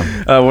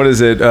 What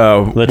is it?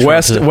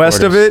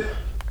 West of it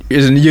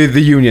is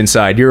the Union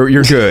side.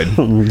 You're good.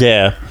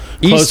 Yeah.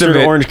 East Closer of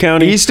to it, Orange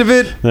County. East of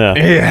it,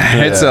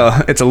 Yeah.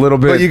 it's a little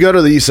bit. But you go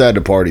to the east side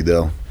to party,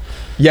 though.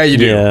 Yeah, you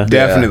do. Yeah.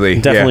 Definitely.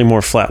 Definitely Yeah.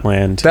 more flat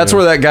land. That's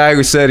where that guy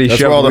who said he That's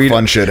shoved where all the weed.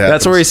 fun shit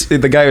That's where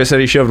the guy who said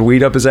he shoved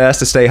weed up his ass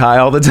to stay high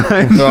all the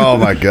time. Oh,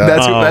 my God.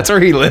 That's where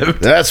he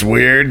lived. That's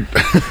weird.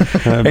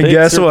 And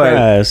guess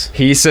what?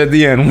 He said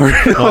the N word.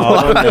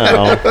 Oh,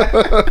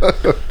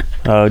 no.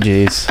 Oh,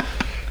 jeez.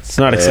 It's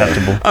not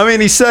acceptable. I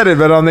mean, he said it,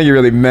 but I don't think he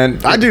really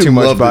meant I do too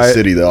much love by the it.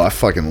 city, though. I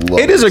fucking love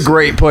it. It is a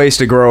great place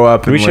to grow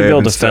up. And We should live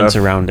build and a fence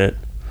stuff. around it.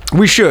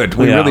 We should.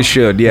 We Yeah. really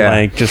should. Yeah.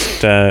 Like, just...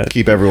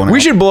 Keep everyone We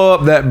out. should blow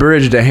up that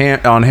bridge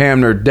to on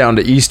Hamner down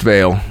to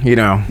Eastvale. You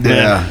know,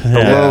 Yeah. the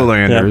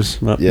Lowlanders.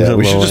 Yeah,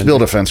 we should just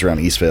build a fence around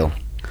Eastvale.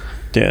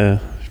 Yeah.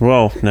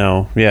 Well,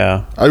 no.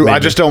 Yeah. I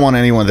just don't want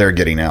anyone there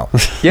getting out.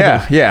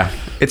 Yeah.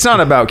 It's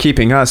not about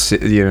keeping us.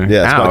 Yeah, it's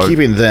out. about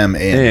keeping them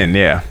in.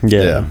 Yeah.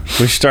 Yeah.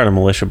 We should start a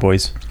militia,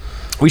 boys.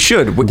 We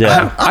should.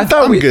 Yeah. I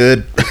thought I'm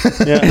good.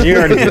 Yeah, you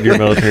already did your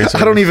military service.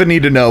 I don't even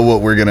need to know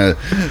what we're gonna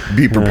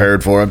be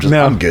prepared for.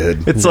 I'm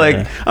good. It's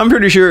like I'm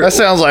pretty sure. That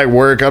sounds like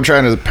work. I'm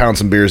trying to pound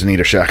some beers and eat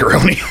a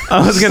shakaroni.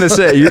 I was gonna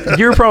say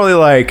you're probably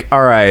like,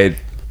 all right.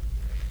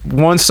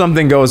 Once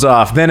something goes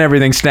off, then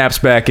everything snaps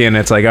back in.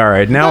 It's like, all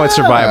right, now it's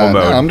survival No,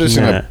 mode. I'm just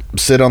gonna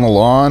sit on the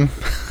lawn,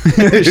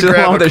 Just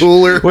grab along a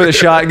cooler. with a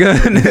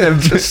shotgun and a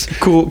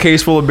cool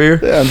case full of beer.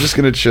 Yeah, I'm just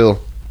gonna chill.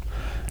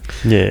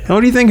 Yeah. What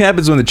do you think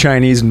happens when the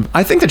Chinese?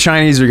 I think the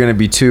Chinese are going to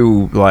be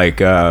too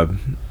like I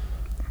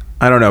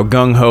don't know,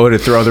 gung ho to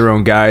throw their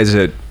own guys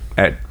at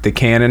the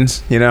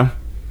cannons. You know,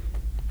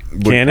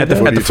 Canada?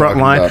 What at are the you front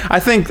talking line. about? I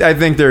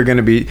think they're going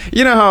to be.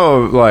 You know how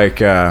like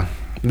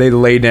they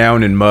lay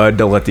down in mud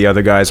to let the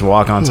other guys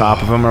walk on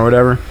top of them or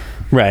whatever.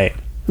 Right.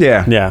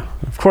 Yeah. Yeah.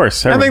 Of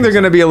course. I think they're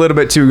going to be a little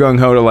bit too gung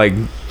ho to like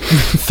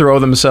throw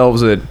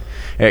themselves at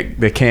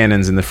the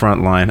cannons in the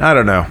front line. I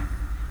don't know.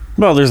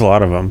 Well, there's a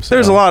lot of them. So.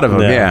 There's a lot of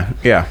them. Yeah.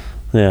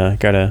 Yeah.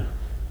 Gotta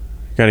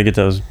get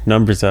those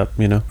numbers up.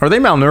 You know. Are they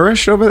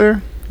malnourished over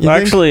there? you Well,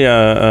 think? actually,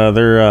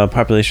 their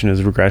population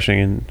is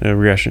regressing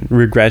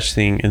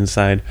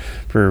inside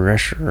for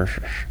regression.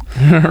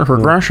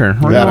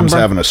 Adam's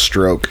having a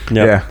stroke.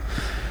 Yep. Yeah.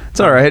 It's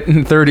all right.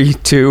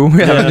 32.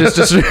 Yeah.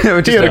 Just He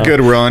had a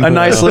good run. a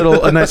nice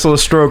little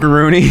stroke of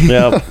Rooney.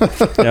 Yep.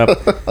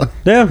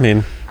 Yeah, I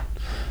mean,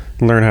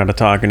 learn how to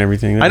talk and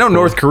everything. I know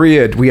North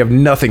Korea. We have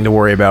nothing to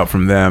worry about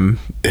from them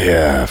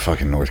Yeah,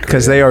 fucking North Korea.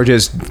 because they are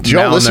just. Did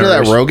y'all listen to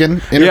that malnourished. Rogan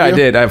interview? Yeah, I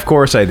did. Of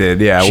course, I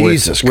did. Yeah,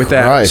 Jesus with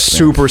that Christ, man.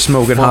 super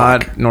smoking Fuck.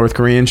 hot North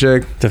Korean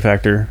chick.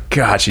 Defector.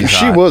 God, she's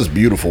She hot. was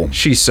beautiful.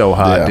 She's so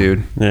hot, Yeah.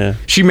 dude. Yeah.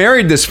 She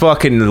married this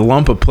fucking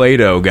lump of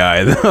Play-Doh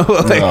guy, though.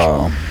 Like,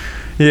 Oh.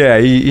 yeah,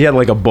 he had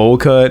like a bowl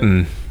cut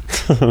and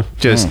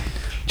just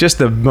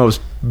the most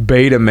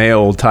beta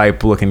male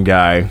type looking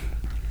guy.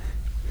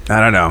 I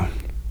don't know.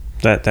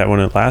 That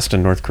wouldn't last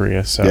in North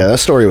Korea. So Yeah, that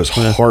story was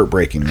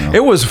heartbreaking, though.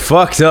 It was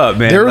fucked up,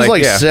 man. There was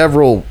like yeah.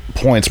 several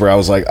points where I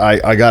was like,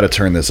 I got to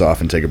turn this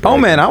off and take a break. Oh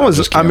man,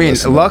 just can't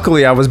listen.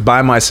 luckily I was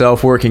by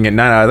myself working at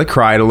night. I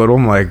cried a little.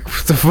 I'm like,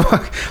 what the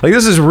fuck? Like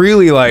this is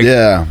really like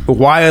Yeah.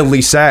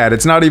 wildly sad.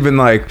 It's not even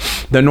like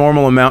the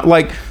normal amount.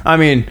 Like I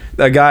mean,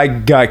 a guy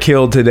got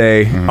killed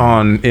today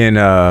in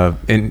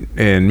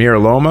Mira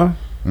Loma.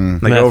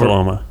 Like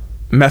methyloma.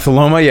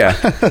 Methaloma,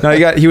 yeah.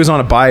 No, he was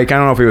on a bike. I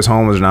don't know if he was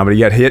homeless or not, but he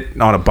got hit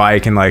on a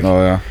bike and like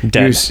Oh yeah.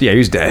 Dead. he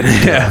was dead.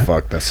 Yeah.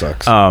 Fuck, that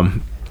sucks.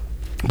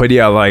 But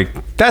yeah, like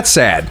that's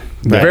sad.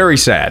 Right. Very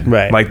sad.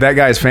 Right. Like that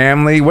guy's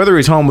family, whether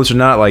he's homeless or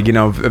not, like, you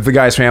know, if the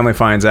guy's family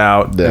finds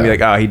out, they'll be Yeah.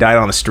 like, oh, he died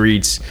on the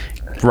streets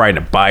riding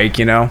a bike,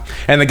 you know?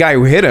 And the guy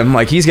who hit him,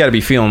 like, he's got to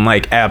be feeling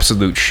like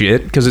absolute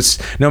shit because it's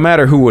no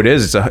matter who it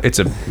is, it's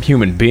a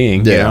human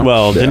being. You Yeah. know?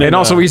 Well, Yeah. didn't And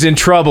also he's in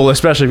trouble,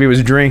 especially if he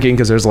was drinking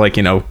because there's like,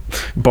 you know,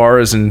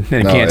 bars and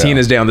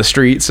cantinas down the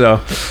street. So,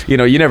 you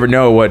know, you never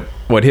know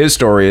what his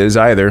story is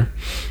either.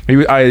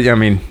 I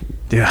mean,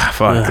 Yeah,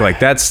 fuck. Like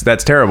that's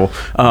terrible.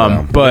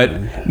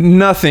 But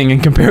nothing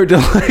in compared to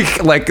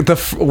like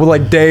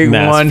day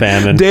Mass one,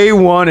 famine. day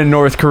one in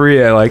North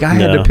Korea. Like I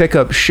had to pick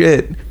up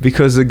shit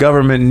because the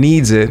government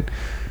needs it.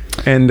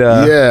 And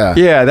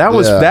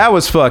that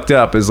was fucked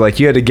up. Is like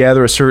you had to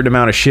gather a certain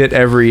amount of shit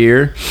every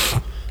year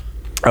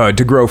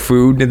to grow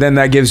food, and then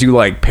that gives you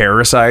like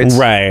parasites.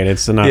 Right.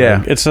 It's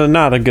not.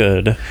 Not a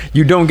good.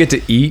 You don't get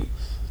to eat.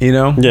 You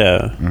know?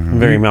 Yeah.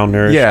 Very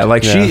malnourished. Yeah,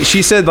 like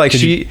she said like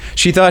she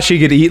thought she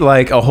could eat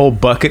like a whole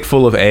bucket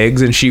full of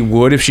eggs, and she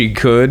would if she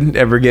could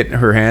ever get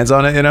her hands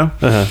on it, you know?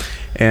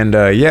 And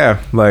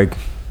like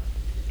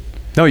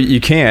no,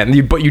 you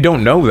can't. But you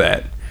don't know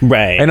that.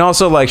 Right. And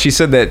also like she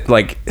said that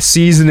like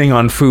seasoning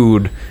on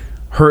food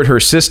hurt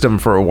her system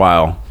for a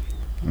while.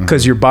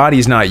 Because your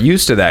body's not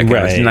used to that.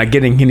 Right. You're not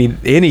getting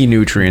any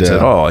nutrients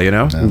at all, you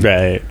know? Yeah.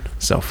 Right.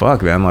 So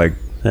fuck, man. Like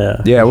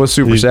yeah, it was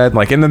super sad.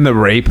 Like, and then the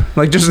rape,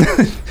 like just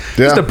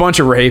a bunch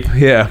of rape.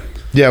 Yeah,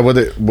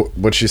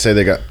 What'd she say?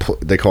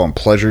 They call them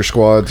pleasure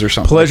squads or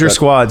something. Pleasure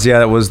squads. Yeah,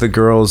 that was the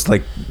girls.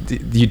 Like,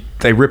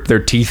 they rip their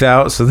teeth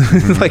out so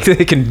like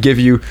they can give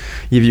you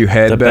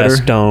head the better.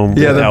 Best dome.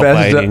 Yeah, the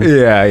best.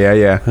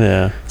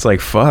 Yeah. It's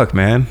like fuck,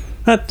 man.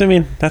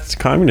 That's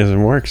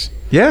communism works.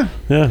 Yeah.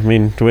 I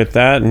mean, with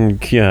that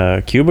and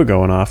Cuba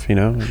going off, you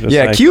know.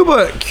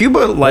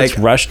 Cuba, like let's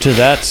rush to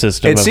that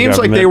system. It seems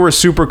like they were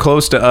super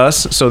close to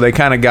us, so they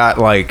kind of got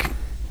like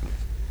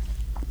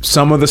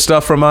some of the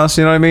stuff from us.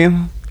 You know what I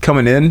mean?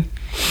 Coming in.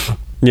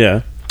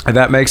 Yeah. And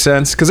that makes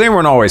sense because they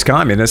weren't always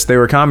communists. They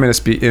were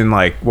communists in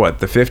like what,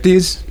 the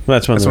 50s?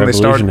 That's when the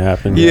revolution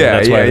happened.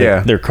 Yeah,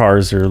 that's their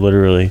cars are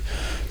literally.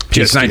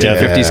 Just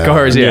 1950s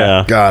cars,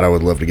 yeah. God, I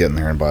would love to get in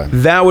there and buy.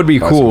 That would be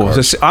cool.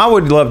 I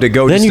would love to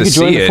go then just to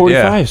see it. Then you could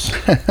join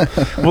the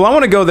 45s. Well, I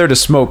want to go there to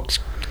smoke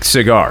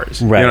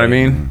cigars. Right. You know what I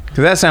mean?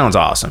 Because that sounds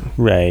awesome.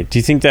 Right. Do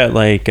you think that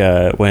like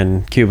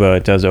when Cuba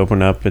does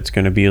open up, it's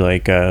going to be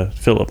like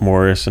Philip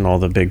Morris and all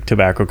the big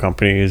tobacco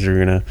companies are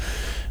going to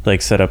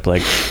like set up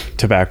like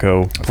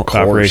tobacco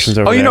operations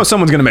over there? You know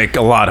someone's going to make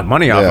a lot of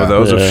money off of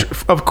those.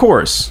 Of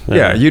course.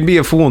 Yeah. You'd be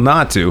a fool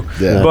not to.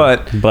 Yeah.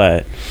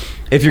 But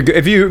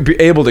if you're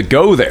able to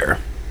go there,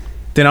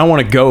 then I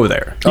want to go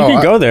there. You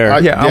can go there.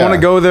 I want to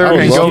go there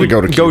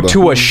and go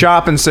to a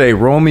shop and say,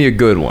 roll me a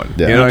good one.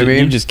 Yeah. You know what I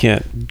mean? You just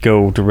can't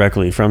go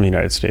directly from the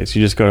United States.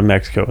 You just go to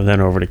Mexico and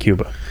then over to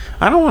Cuba.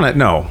 I don't want to.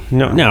 No.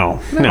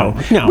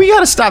 We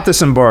got to stop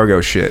this embargo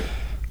shit.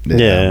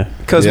 Yeah.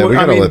 Because we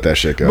got to let that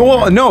shit go.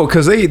 Well, no,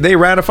 because they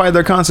ratified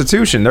their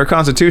constitution. Their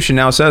constitution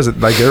now says that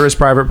like there is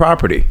private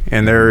property.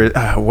 And there,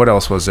 what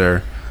else was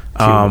there?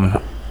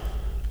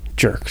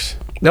 Jerks.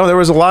 No, there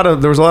was a lot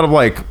of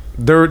like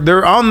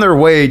they're on their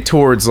way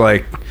towards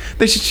like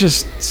they should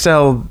just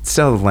sell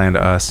the land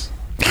to us.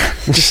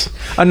 Just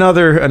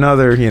another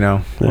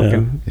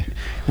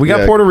we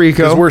got Puerto Rico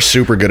because we're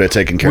super good at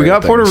taking care of we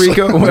got Puerto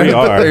Rico. We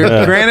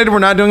are. Granted, we're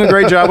not doing a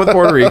great job with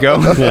Puerto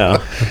Rico.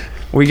 Yeah.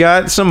 We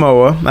got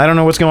Samoa. I don't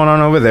know what's going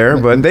on over there,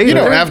 but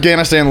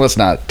Afghanistan. Let's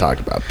not talk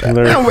about that.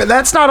 No,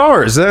 that's not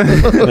ours.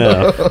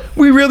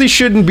 We really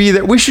shouldn't be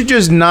there. We should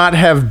just not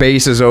have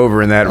bases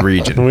over in that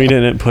region. We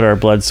didn't put our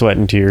blood, sweat,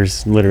 and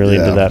tears literally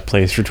into that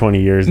place for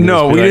 20 years.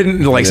 No, we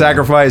didn't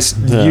sacrifice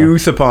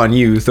youth upon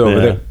youth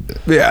over there.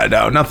 Yeah,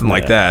 no, nothing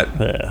like that.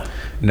 Yeah.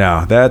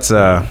 No, that's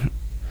I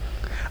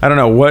don't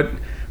know what.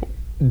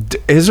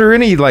 Is there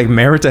any like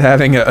merit to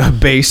having a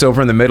base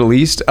over in the Middle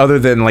East other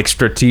than like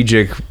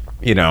strategic,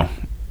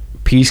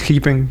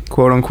 peacekeeping,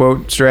 quote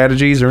unquote,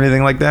 strategies or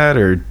anything like that?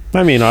 Or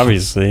I mean,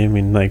 obviously,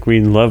 like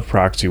we love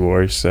proxy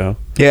wars, so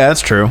yeah,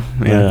 that's true.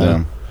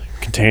 Yeah.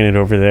 Contain it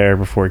over there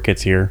before it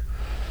gets here.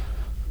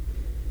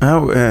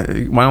 Oh,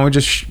 why don't we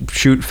just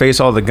face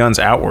all the guns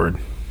outward?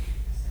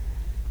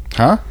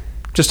 Huh?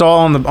 Just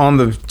all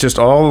just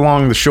all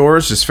along the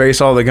shores. Just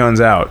face all the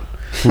guns out.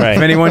 Right.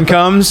 If anyone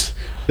comes,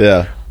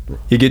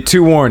 you get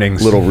 2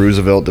 warnings. Little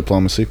Roosevelt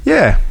diplomacy.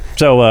 Yeah.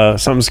 So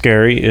something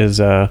scary is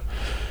the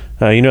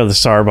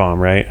SAR bomb,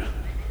 right?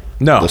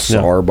 No. The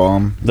SAR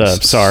bomb? The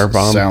SAR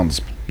bomb.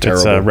 Sounds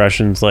terrible. It's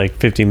Russians' like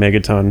 50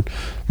 megaton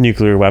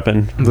nuclear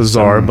weapon. The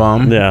Tsar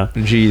bomb? Yeah.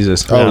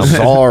 Jesus. Oh,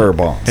 SAR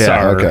bomb.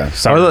 Yeah. Okay.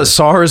 Or the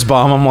SARS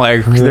bomb. I'm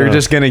like, they're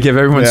just going to give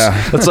everyone...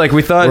 It's like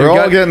we thought... We're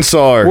all getting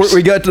SARS.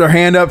 We got our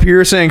hand up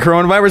here saying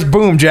coronavirus.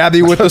 Boom. Jab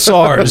you with the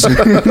SARS.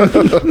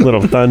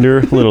 Little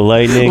thunder, little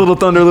lightning. Little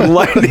thunder, little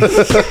lightning.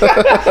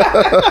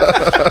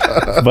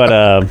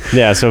 But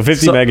so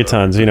 50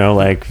 megatons,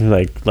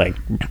 like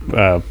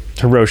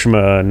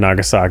Hiroshima and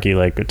Nagasaki,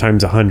 like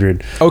times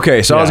 100.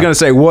 Okay, so I was gonna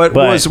say what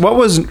was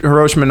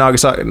Hiroshima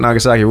and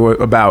Nagasaki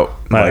about?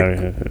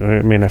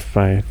 I mean, if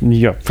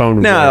you got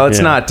phone. No, let's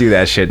not do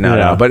that shit now.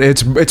 No, but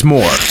it's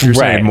more. You're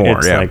saying more.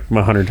 It's like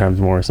 100 times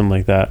more, something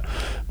like that.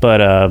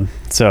 But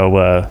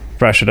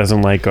Russia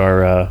doesn't like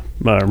our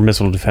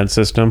missile defense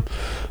system,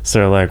 so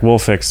they're like, we'll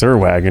fix their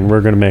wagon.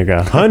 We're gonna make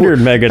 100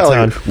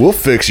 megaton. We'll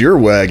fix your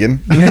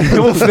wagon.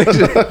 We'll fix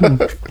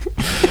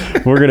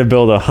it. We're gonna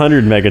build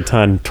 100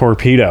 megaton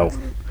torpedo.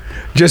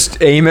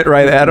 Just aim it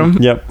right at them.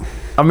 Yep.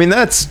 I mean,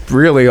 that's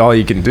really all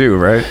you can do,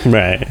 right?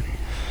 Right.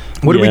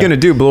 What are we Yeah. gonna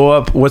do? Blow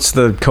up? What's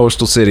the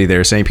coastal city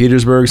there? St.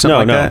 Petersburg?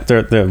 Something like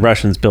that? The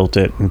Russians built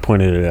it and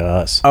pointed it at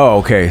us. Oh,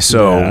 okay.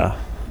 So,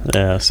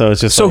 Yeah. So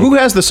it's just so like, who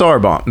has the Tsar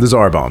bomb? The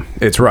Tsar bomb.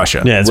 It's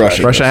Russia. Yeah, it's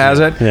Russia. Russia has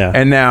it. Yeah.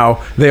 And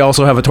now they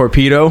also have a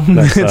torpedo.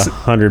 That's It's-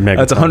 100 megatons.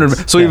 That's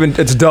 100. So even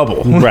it's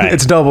double. Right.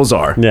 It's double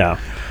Tsar. Yeah.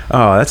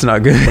 Oh, that's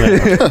not good.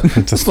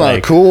 It's It's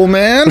not cool,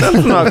 man.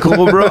 Not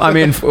cool, bro. I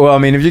mean,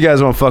 if you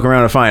guys want to fuck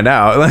around and find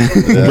out,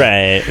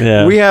 Right.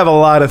 Yeah. we have a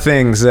lot of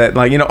things that,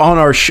 like, on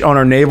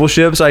our naval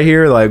ships. I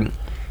hear like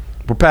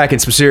we're packing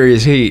some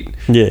serious heat.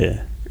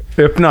 Yeah.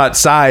 If not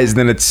size,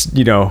 then it's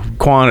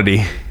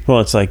quantity. Well,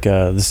 it's like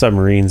the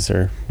submarines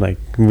are like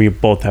we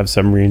both have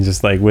submarines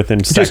just like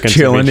within seconds. Just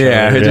chilling, of each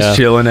yeah, other. just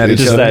chilling at It's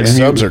each just other. that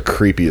subs are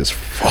creepy as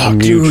fuck.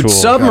 Mutual. Dude,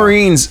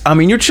 submarines. I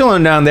mean, you're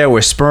chilling down there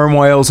with sperm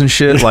whales and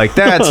shit. Like,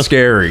 that's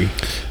scary.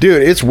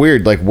 Dude, it's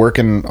weird. Like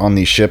working on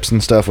these ships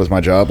and stuff with my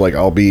job. Like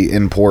I'll be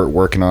in port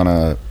working on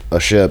a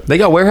ship. They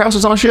got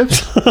warehouses on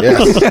ships.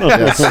 Yes.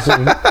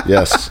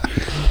 Yes.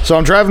 So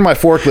I'm driving my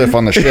forklift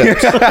on the ship,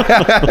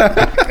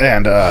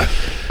 and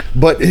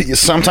but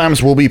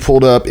sometimes we'll be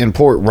pulled up in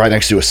port right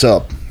next to a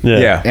sub.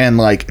 Yeah. And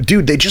like,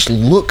 dude, they just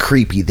look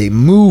creepy. They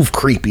move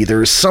creepy.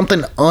 There's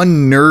something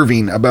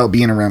unnerving about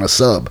being around a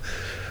sub.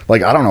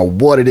 Like, I don't know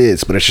what it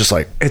is, but it's just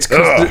like It's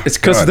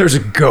because there's a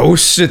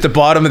ghost at the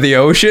bottom of the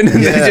ocean,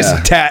 and Yeah. they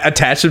just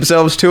attach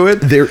themselves to it.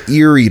 they're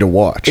eerie to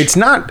watch. It's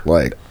not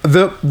like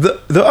the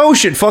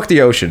ocean. Fuck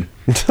the ocean.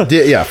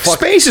 yeah, fuck,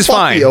 Space is fuck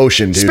fine. The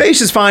ocean, dude. Space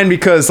is fine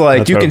because like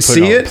That's you why can we put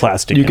see all the it.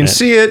 plastic You in can it.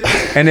 see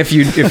it, and if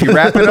you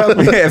wrap it up,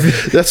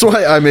 That's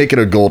why I make it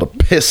a goal to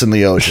piss in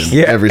the ocean.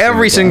 yeah,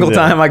 every single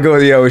time. time I go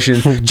to the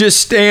ocean, just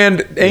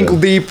stand ankle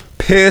deep,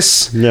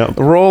 piss, Yep.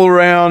 roll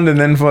around, and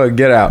then fuck,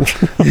 get out.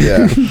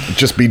 Yeah,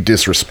 just be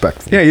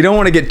disrespectful. Yeah, you don't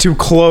want to get too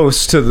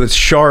close to the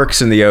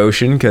sharks in the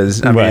ocean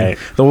because I mean Right.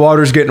 the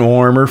water's getting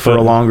warmer for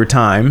a longer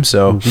time.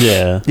 So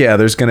Yeah.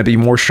 there's going to be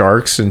more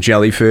sharks and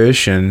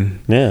jellyfish and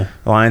Yeah.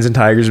 lions and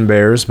tigers and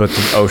bears, but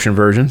the ocean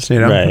versions,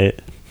 Right.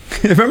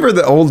 Remember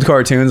the old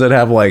cartoons that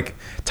have like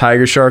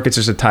tiger shark? It's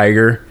just a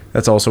tiger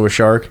that's also a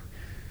shark.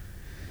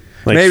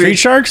 Like street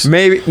sharks?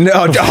 Maybe no.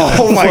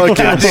 Oh my Fucking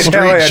god, street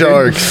hell yeah, dude.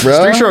 sharks, bro.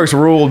 Street sharks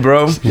ruled,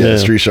 bro. Yeah, Yeah.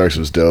 Street Sharks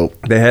was dope.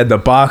 They had the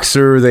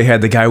boxer. They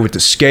had the guy with the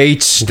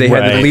skates. They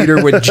had the Right.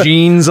 leader with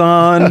jeans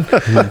on.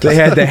 They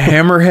had the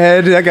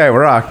hammerhead. That guy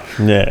rocked.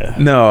 Yeah.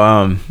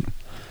 No,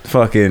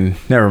 fucking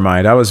never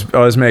mind. I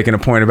was making a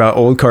point about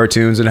old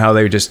cartoons and how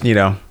they just,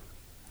 the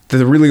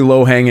really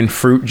low hanging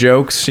fruit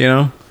jokes,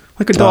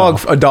 like a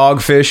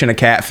dogfish and a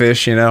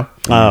catfish, Oh,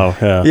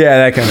 yeah. Yeah,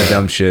 that kind of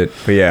dumb shit.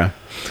 But yeah.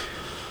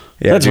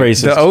 That's dude,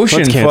 racist. The ocean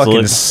Let's cancel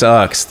fucking it.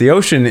 sucks. The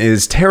ocean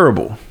is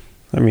terrible.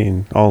 I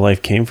mean, all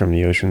life came from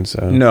the ocean,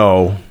 so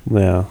No.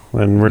 yeah.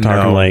 And we're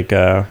talking No. like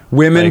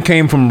Women like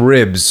came from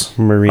ribs.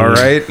 marine All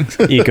right.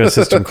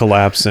 ecosystem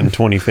collapse in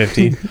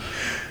 2050.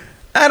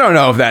 I don't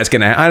know if that's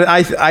gonna.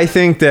 I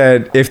think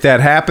that if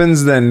that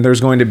happens, then there's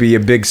going to be a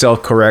big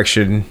self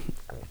correction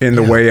in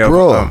the way of.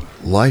 Bro,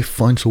 life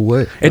finds a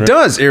way. It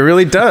does. It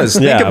really does.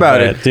 Think Yeah, about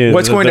but, it. dude,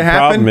 What's going the to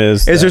happen problem is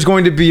is that- there's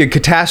going to be a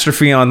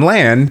catastrophe on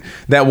land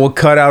that will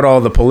cut out all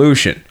the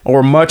pollution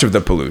or much of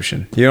the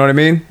pollution. You know what I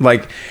mean?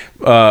 Like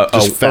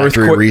Just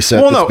factory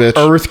reset Well, no, this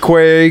bitch.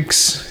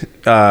 earthquakes,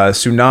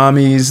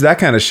 tsunamis, that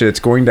kind of shit's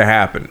going to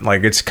happen.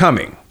 Like it's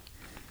coming.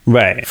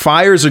 Right.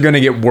 Fires are going to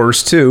get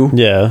worse too.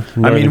 Yeah.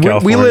 I mean,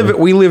 Northern we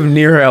California. live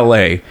near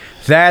LA.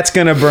 That's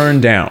gonna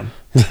burn down.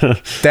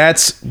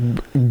 That's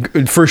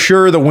for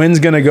sure. The wind's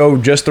gonna go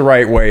just the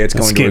right way. It's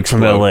going to Escape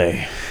from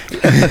explode.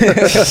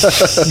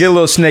 LA. Get a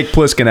little Snake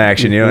Plissken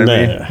action. You know what I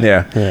mean? Yeah.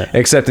 Yeah. Yeah.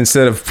 Except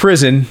instead of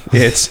prison,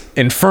 it's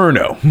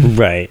Inferno.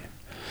 Right.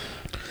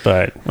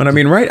 But When I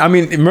mean, right? I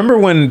mean, remember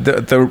when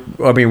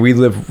we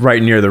live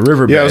right near the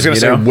riverbed. Yeah, I was gonna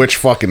say which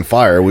fucking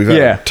fire. We've had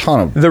Yeah, a ton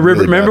of the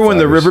river. really remember bad when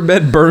the fires.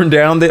 riverbed burned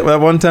down that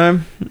one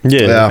time?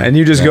 yeah. Yeah. And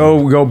you just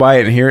go by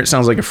it and hear it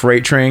sounds like a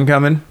freight train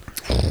coming.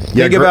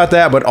 Yeah, Think about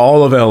that, but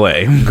all of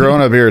LA.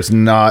 Growing up here, it's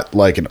not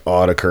like an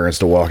odd occurrence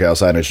to walk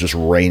outside and it's just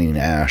raining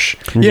ash.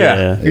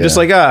 Yeah, you're just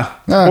like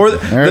or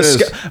there it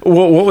is.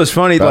 What was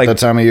funny, About like that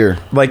time of year.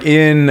 like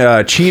in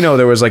Chino,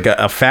 there was like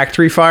a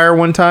factory fire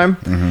one time,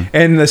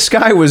 and the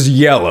sky was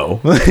yellow.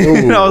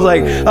 And I was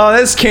like, oh,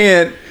 this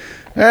can't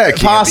That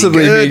can't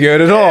possibly be good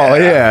at all.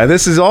 Yeah,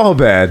 this is all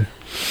bad.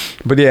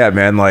 But yeah,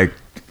 man, like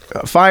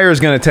fire is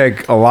going to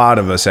take a lot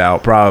of us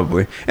out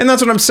probably, and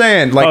that's what I'm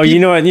saying. Like, Oh, you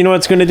know what? You know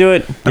what's going to do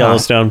it?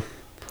 Yellowstone.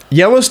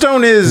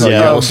 Yellowstone is Yeah.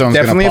 Yellowstone's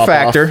definitely a gonna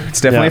pop factor. off.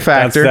 It's definitely a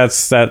factor.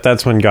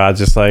 That's when God's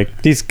just like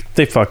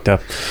they fucked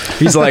up.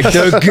 He's like,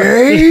 the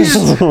gays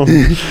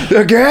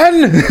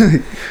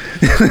again.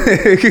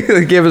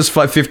 They give us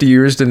 50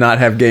 years to not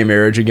have gay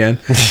marriage again,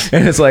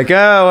 and it's like, oh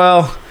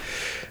well,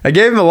 I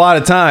gave him a lot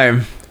of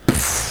time.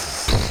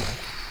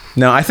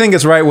 No, I think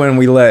it's right when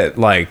we let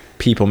like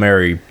people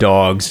marry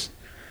dogs,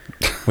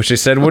 which they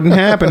said wouldn't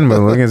happen, but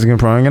look, it's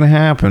probably gonna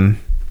happen.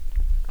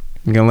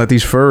 You're gonna let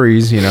these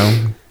furries,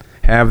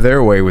 have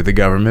their way with the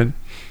government,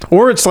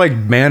 or it's like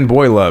man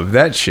boy love,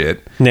 that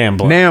shit.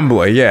 Nambla.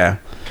 Nambla, yeah.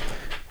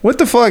 What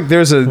the fuck?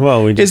 There's a.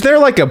 Well, is there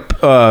like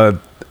a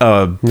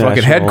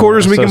fucking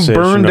headquarters we can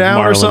Association burn of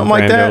down or Marlon something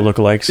like that? Brando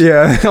lookalikes.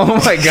 Yeah. Oh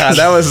my god,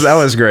 that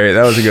was great.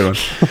 That was a good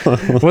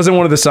one. Wasn't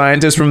one of the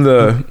scientists from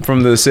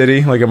the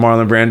city like a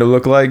Marlon Brando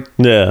lookalike?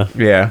 Yeah.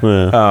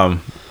 Yeah.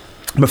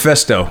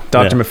 Mephisto,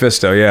 Dr. Yeah.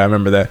 Mephisto. Yeah, I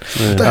remember that.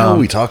 What the hell are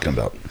we talking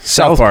about?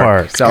 South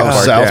Park.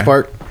 South yeah.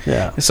 Park.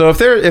 Yeah. So if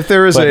there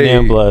is But a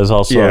NAMBLA is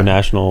also yeah. a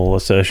National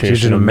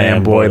Association of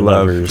Man-Boy Man-Boy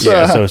Lovers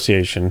Yeah.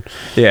 Association.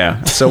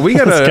 yeah, so we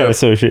This got kind of a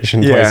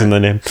association yeah. plays in the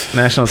name.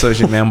 National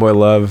Association of Man-Boy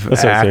Love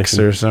Acts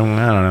Association. or something.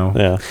 I don't know.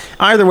 Yeah.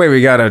 Either way,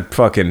 we gotta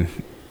fucking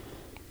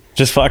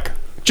Just fuck.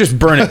 just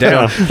burn it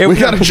down. We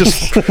gotta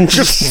just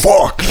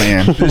fuck,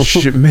 man. This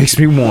shit makes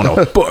me want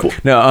to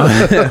fuck. No,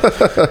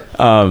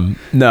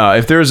 no.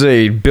 If there's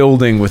a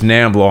building with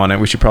NAMBLA on it,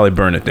 we should probably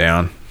burn it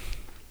down.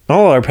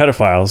 All our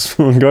pedophiles,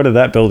 go to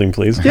that building,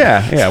 please.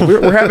 Yeah.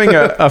 We're having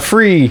a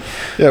free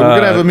Yeah, we're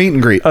gonna have a meet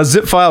and greet. a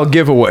zip file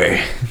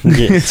giveaway.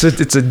 Yeah. it's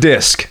a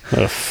disc.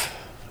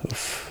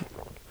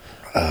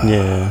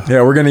 Yeah.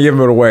 Yeah, we're gonna give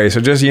it away.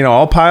 So just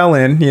I'll pile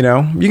in. You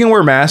can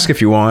wear a mask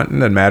if you want. It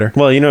doesn't matter.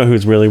 Well, you know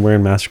who's really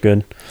wearing masks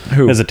good?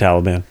 Who? Is the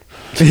Taliban.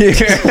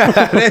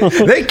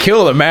 they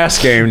kill the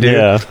mask game, dude.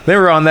 Yeah. They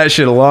were on that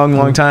shit a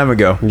long time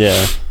ago.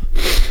 Yeah.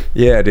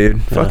 Yeah,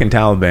 dude. Fucking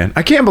Taliban.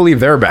 I can't believe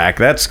they're back.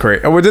 That's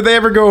crazy. Oh, did they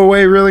ever go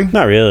away? Really?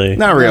 Not really.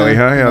 Not really,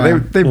 huh? Yeah, No.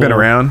 they've been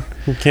around.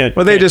 You can't.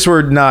 Well, they just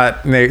were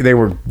not. They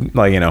were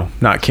like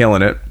not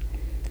killing it.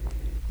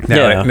 Now,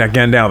 Yeah.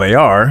 again, now they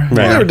are.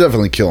 Right. They were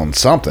definitely killing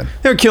something.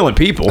 They're killing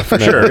people for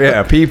sure.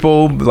 Yeah,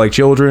 people like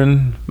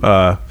children,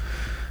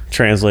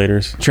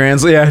 translators.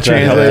 translators,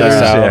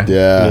 out.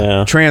 yeah.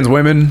 Yeah. Trans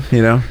women.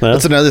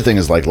 That's another thing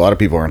is like a lot of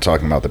people aren't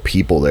talking about the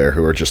people there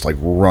who are just like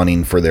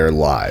running for their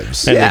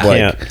lives. And Yeah. they Like,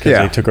 can't because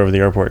yeah. they took over the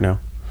airport now.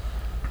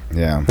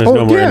 yeah. There's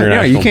no more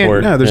international you can't.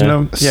 port. No, there's Yeah.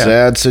 no. Yeah.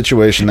 Sad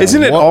situation. that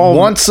Isn't it all-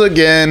 once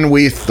again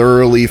we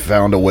thoroughly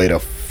found a way to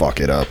fuck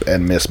it up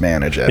and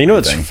mismanage everything. You know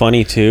what's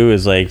funny too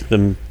is like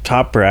the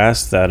top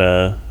brass that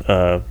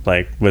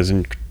like was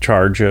in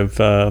charge of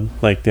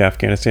like the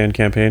Afghanistan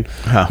campaign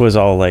was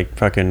all like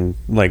fucking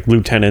like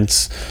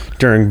lieutenants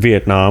during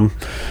Vietnam.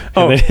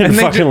 Oh, they didn't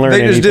fucking learn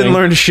They just didn't anything.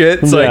 learn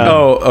shit. It's like, Yeah.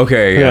 oh,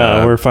 okay.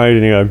 Yeah, we're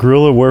fighting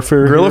guerrilla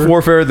warfare. guerrilla here.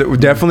 warfare. That we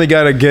definitely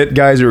got to get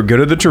guys who are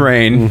good at the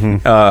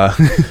terrain. Yeah.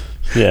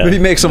 Maybe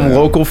make some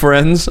local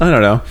friends. I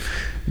don't know,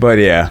 but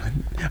yeah.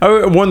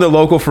 One of the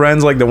local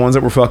friends, like the ones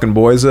that were fucking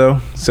boys,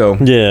 though. So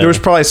Yeah. there was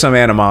probably some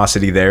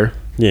animosity there.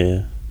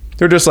 Yeah.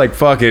 They're just like,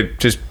 fuck it,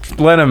 just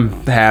let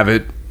them have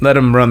it. Let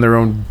them run their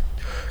own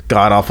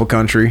god awful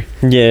country.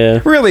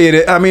 Yeah.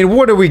 Really, I mean,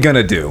 what are we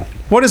gonna do?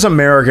 What is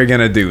America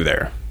gonna do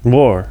there?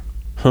 War.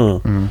 Huh.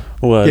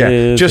 What Yeah,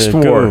 is just it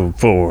war. go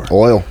for?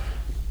 oil.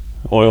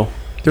 Oil.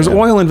 There's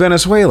oil in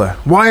Venezuela.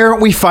 Why aren't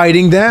we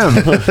fighting them?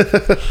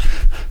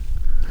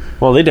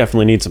 Well, they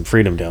definitely need some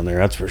freedom down there.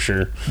 That's for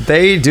sure.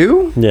 They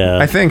do? Yeah.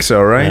 I think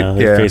so, right? Yeah,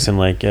 they're facing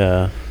like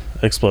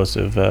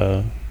explosive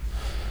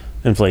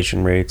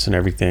inflation rates and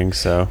everything.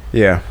 So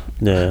Yeah.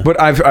 yeah, But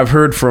I've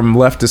heard from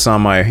leftists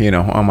on my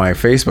on my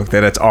Facebook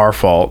that it's our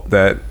fault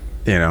that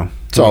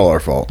It's all our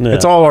fault. Yeah.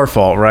 it's all our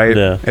fault, right?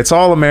 Yeah. It's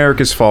all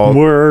America's fault.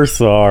 we're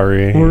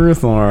sorry. We're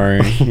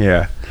sorry.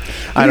 Yeah.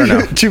 I don't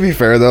know. To be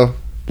fair though,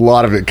 a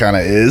lot of it kind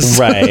of is.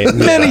 Right.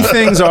 Many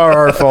things are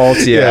our fault.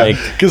 Yeah. Like,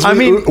 Because I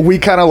mean, we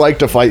kind of like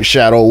to fight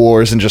shadow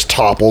wars and just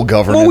topple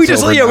governments. well, we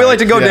just we overnight. like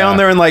to go Yeah. down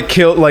there and like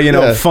kill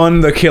Yeah.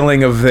 fund the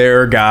killing of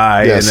their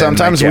guy. Yeah, and then,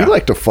 sometimes like, we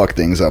like to fuck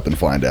things up and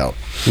find out.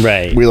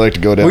 right. We like to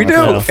go down. We do.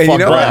 and And fuck you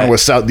know around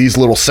what? with these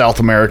little South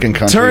American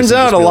countries. Turns and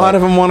out just a be lot like,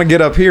 of them want to get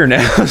up here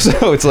now,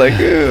 so it's like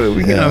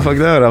we kind of fucked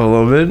that up a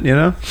little bit,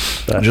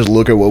 Just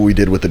look at what we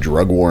did with the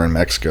drug war in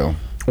Mexico.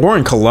 Or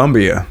in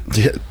Colombia,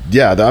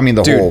 Yeah, I mean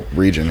the Dude, whole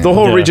region. the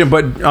whole Yeah. region.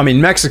 But I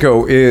mean,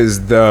 Mexico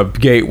is the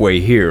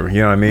gateway here.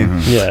 You know what I mean?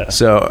 Yeah.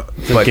 So,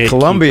 but gatekeeper.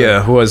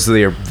 Colombia was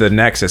the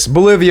nexus.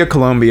 Bolivia,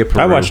 Colombia,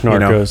 Peru. I watched you know?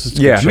 Narcos. It's a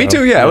good Yeah, me show.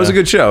 too. Yeah, it was a Yeah.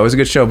 good show. It was a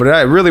good show, but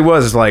it really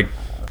was like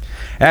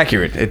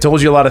accurate. It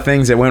told you a lot of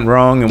things that went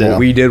wrong and Yeah. what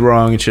we did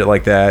wrong and shit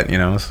like that.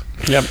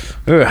 Yep.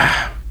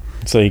 Ugh.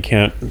 So you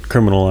can't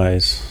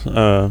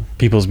criminalize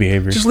people's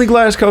behavior. Just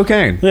legalize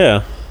cocaine.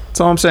 yeah. That's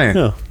all I'm saying.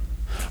 Yeah.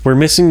 We're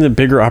missing the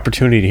bigger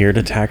opportunity here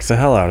to tax the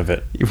hell out of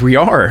it. If we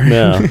are.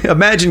 Yeah.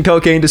 Imagine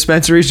cocaine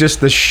dispensaries, just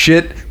the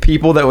shit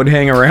people that would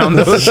hang around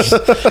those.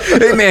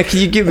 Hey man, can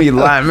you give me a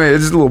line, man?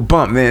 Just a little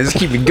bump, man. Just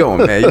keep me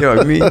going, man. You know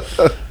what I mean?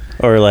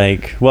 Or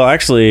like, well,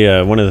 actually,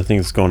 one of the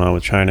things that's going on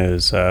with China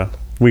is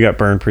we got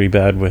burned pretty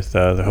bad with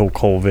the whole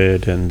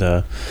COVID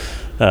and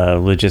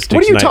logistics.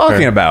 What are you nightmare.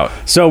 talking about?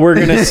 So we're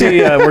gonna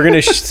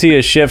see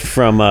a shift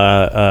from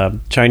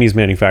Chinese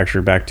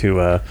manufacturer back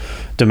to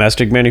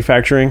domestic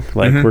manufacturing.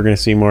 Like we're gonna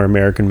see more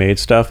American-made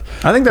stuff.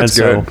 I think that's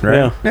And so, good,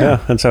 right? Yeah.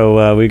 And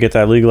so we get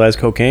that legalized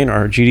cocaine.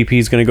 Our GDP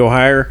is gonna go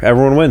higher.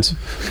 Everyone wins.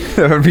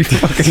 That would be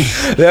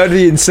fucking. That would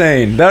be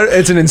insane.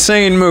 It's an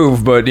insane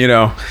move, but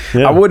Yeah.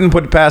 I wouldn't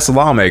put it past the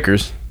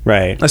lawmakers,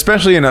 Right.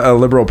 especially in a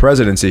liberal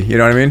presidency. You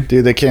know what I mean?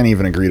 Dude, they can't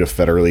even agree to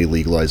federally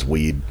legalize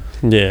weed.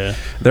 Yeah.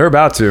 They're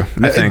about to.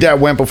 I think That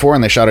went before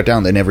and they shot it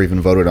down. They never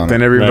even voted on they it.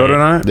 never even Right. voted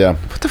on it. Yeah.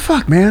 What the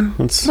fuck, man?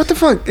 It's- What the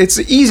fuck? It's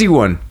the easy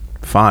one.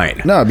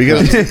 fine. No,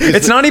 because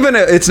It's not even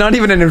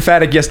an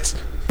emphatic yes.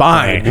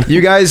 Fine.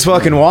 You guys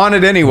fucking want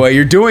it anyway.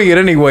 You're doing it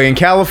anyway in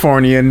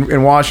California and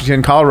in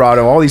Washington,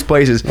 Colorado, all these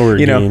places.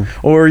 Oregon.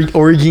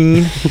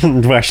 Oregon.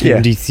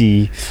 Washington,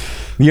 D.C.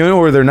 You know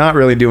where they're not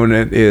really doing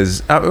it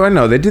is, I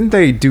know,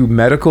 they do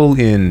medical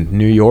in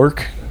New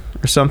York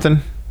or something?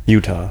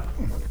 Utah.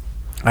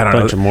 I don't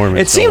Bunch know. of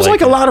Mormons It seems don't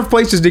like like a it. lot of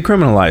places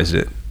decriminalized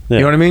it. Yeah. You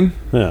know what I mean?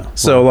 Yeah.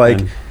 So,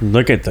 like... and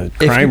look at the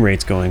crime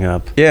rates going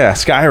up. Yeah,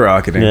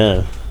 skyrocketing.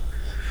 Yeah.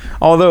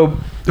 Although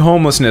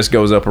homelessness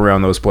goes up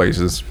around those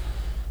places.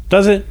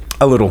 Does it?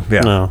 A little,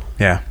 yeah. No.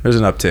 Yeah, there's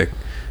an uptick.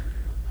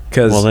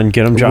 Well, then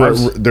get them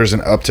jobs. there's an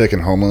uptick in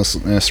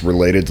homelessness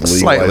related to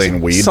legalizing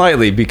weed.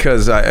 Slightly,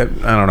 because I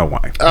don't know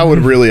why. I would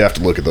really have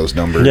to look at those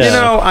numbers. Yeah. You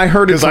know, I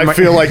heard it Because from I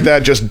feel like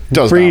that just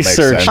does not make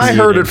Research. sense. I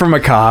heard it from a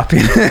cop.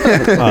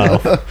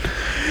 Oh.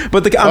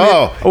 But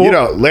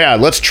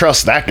let's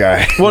trust that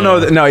guy.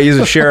 Well, no, he's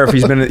a sheriff.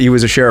 He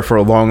was a sheriff for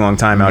a long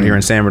time out here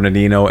in San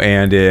Bernardino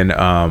and in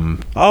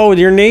Oh,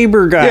 your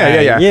neighbor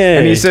guy. Yeah.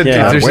 And he said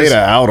there's Way just- to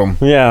out him.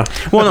 Yeah.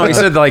 well, no, he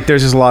said like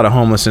there's just a lot of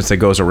homelessness that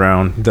goes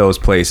around those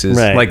places,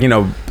 Right. like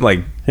like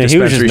Yeah, he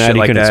was just dispensary mad shit he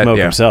like couldn't that. smoke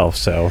Yeah. himself,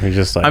 so he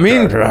just like. I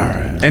mean,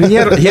 and he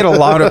had a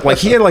lot of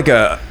he had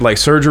like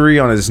surgery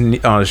on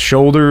his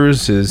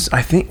shoulders.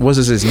 I think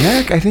his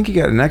neck. I think he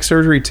got a neck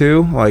surgery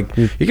too. Like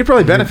you could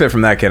probably benefit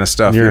from that kind of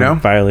stuff. you're You know, in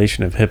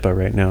violation of HIPAA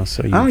right now,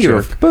 so you I don't give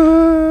a jerk.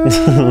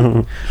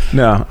 fuck.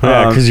 No,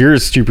 Yeah, because you're a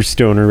super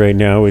stoner right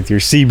now with your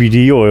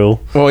CBD oil.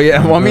 well,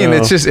 yeah. Well, I mean,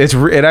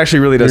 it actually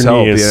really does Your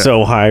help. knee is yeah.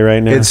 so high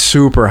right now. It's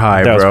super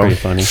high, that was bro. pretty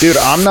funny. Dude,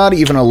 I'm not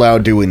even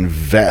allowed to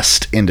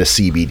invest into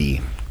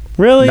CBD.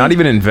 Really? Not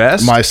even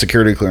invest. My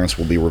security clearance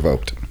will be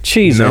revoked.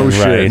 Jesus No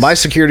shit. Christ. My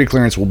security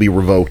clearance will be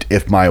revoked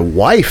if my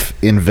wife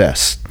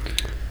invests.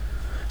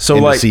 So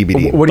into like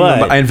CBD. What do you mean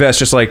But- by invest?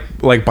 Just like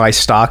buy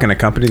stock in a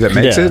company that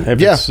makes yeah, it? if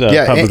Yeah, it's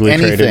publicly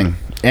traded.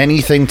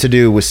 anything to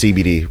do with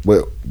CBD.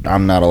 Well,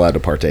 I'm not allowed to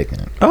partake in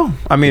it. Oh,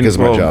 I mean, Because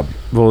of my job.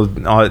 Well,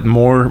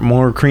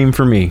 more cream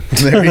for me.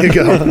 There you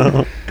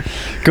go.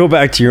 Go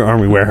back to your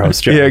Army warehouse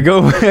job. Yeah,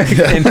 go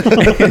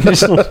and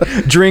just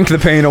drink the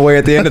pain away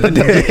at the end of the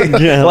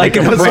day. Yeah, like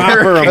in a proper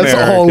America.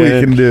 That's all we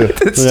can do.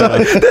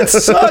 That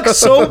sucks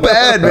so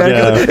bad, man.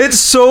 Yeah. It's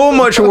so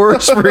much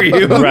worse for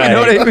you. Right. You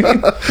know what I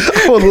mean?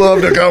 I would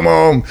love to come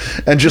home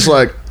and just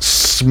like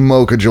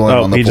smoke a joint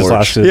Oh, on the he porch. just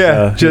lost his,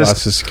 Yeah, he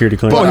lost his security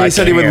clearance. Well, I he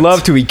said he would can't.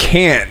 love to. He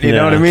can't. You know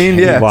Yeah. what I mean?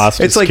 He Yeah. lost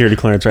his security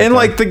clearance right And there.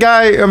 like the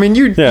guy, I mean,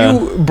 you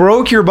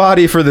broke your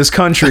body for this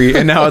country,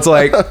 and now it's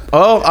like,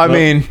 oh, I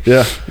mean,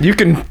 yeah. you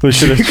can We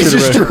should've-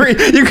 just drink.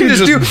 You can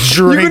just do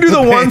drink the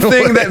the one pain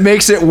thing away. that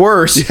makes it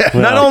worse.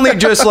 Not only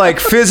just like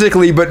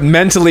physically, but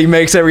mentally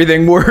makes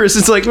everything worse.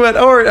 It's like, what?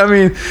 Or I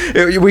mean,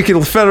 we can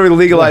federally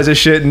legalize this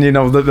shit, and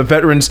the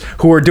veterans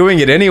who are doing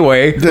it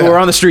anyway, who are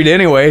on the street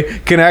anyway,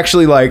 can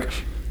actually like.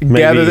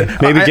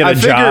 Maybe get a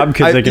job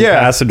because they can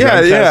pass a drug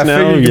test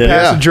now. You can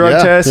pass a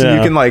drug test, and you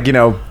Yeah.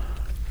 can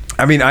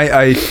I mean,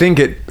 I think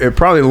it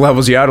probably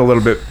levels you out a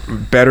little bit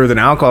better than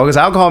alcohol, because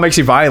alcohol makes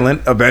you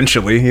violent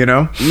eventually,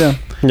 Yeah. Yeah.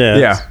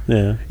 Yeah.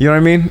 Yeah. You know what I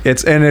mean?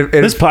 This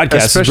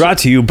podcast is brought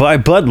to you by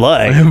Bud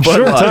Light. Bud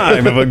Short Light.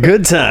 time of a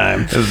good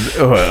time.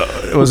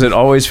 Was it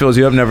always fills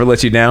you up, never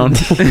lets you down?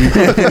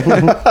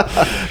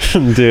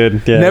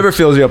 Dude, yeah. Never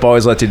fills you up,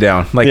 always lets you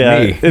down. Like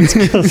me.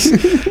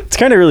 It's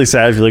kind of really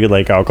sad if you look at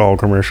like alcohol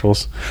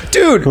commercials.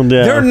 Dude,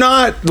 Yeah. they're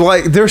not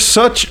like, they're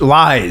such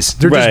lies.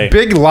 They're Right. just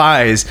big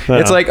lies. Yeah.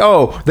 It's like,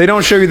 oh, they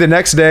don't show you the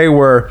next day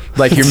where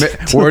like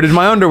where did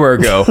my underwear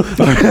go?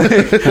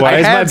 Why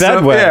is my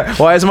bed wet? Yeah,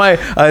 why is my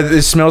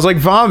it smells like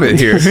vomit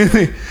here.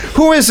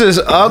 Who is this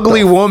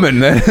ugly woman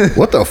that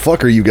What the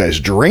fuck are you guys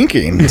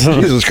drinking?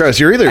 Jesus Christ.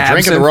 You're either drinking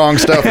Absinthe. the wrong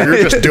stuff or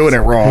you're just doing it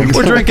wrong.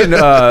 we're drinking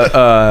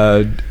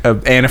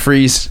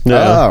antifreeze.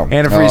 Oh.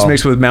 Antifreeze Oh.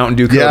 mixed with Mountain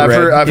Dew Code Yeah,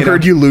 Red. I've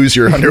heard you lose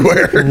your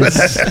underwear.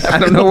 I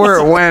don't know where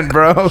it went,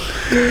 bro.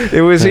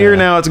 It was here,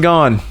 now it's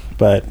gone.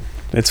 But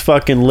it's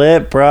fucking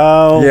lit,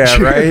 bro. Yeah,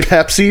 right?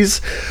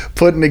 Pepsi's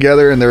putting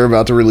together and they're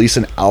about to release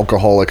an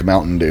alcoholic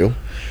Mountain Dew.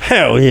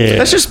 Hell yeah.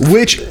 That's just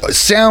Which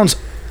sounds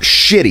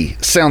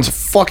shitty. Sounds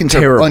fucking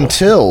terrible. Terrible.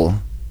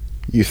 Until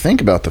you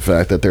think about the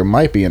fact that there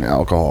might be an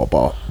alcohol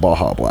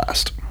Baja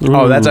Blast.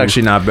 oh, that's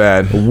actually not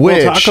bad.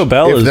 Which, Taco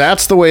Bell if is-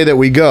 that's the way that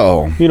we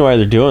go, You know why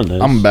they're doing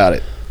this? I'm about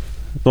it.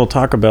 Well,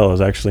 Taco Bell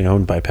is actually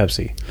owned by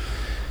Pepsi.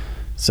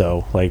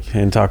 So,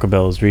 and Taco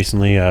Bell is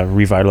recently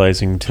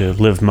revitalizing to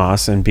live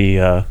Moss and be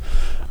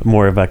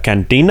more of a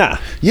cantina.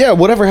 Yeah,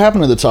 whatever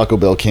happened to the Taco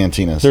Bell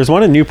cantinas? There's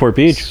one in Newport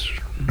Beach.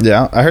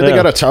 Yeah, I heard they Yeah.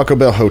 got a Taco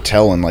Bell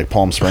hotel in like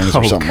Palm Springs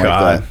or something like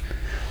that.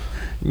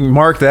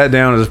 Mark that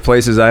down as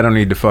places I don't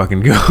need to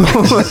fucking go.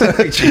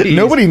 Jeez.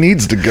 Nobody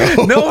needs to go.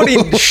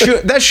 Nobody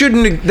should. That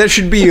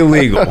should be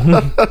illegal.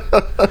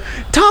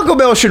 Taco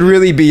Bell should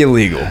really be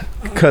illegal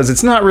because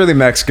it's not really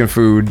Mexican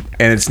food,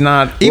 and it's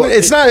not even. Well,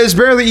 it's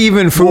barely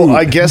even food. Well,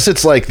 I guess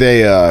it's like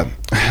they,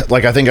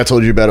 like I think I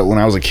told you about it when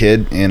I was a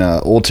kid in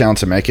Old Town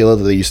Temecula.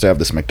 They used to have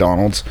this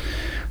McDonald's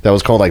that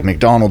was called like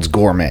McDonald's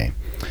Gourmet.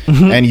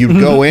 And you'd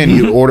go in,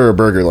 you'd order a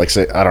burger, like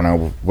say, I don't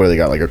know, what do they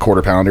got, like a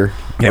quarter pounder?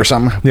 or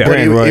something. Yeah. But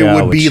it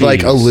Royale would be with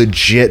like a cheese.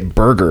 legit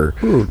burger,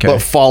 okay.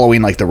 but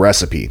following like the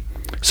recipe.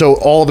 So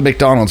all the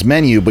McDonald's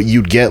menu, but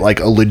you'd get like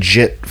a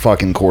legit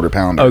fucking quarter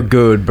pounder. A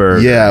good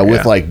burger. Yeah,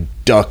 with like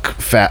duck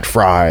fat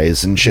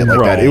fries and shit like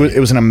that. Right. It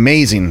was an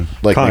amazing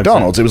like Concept.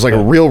 McDonald's. It was like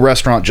a real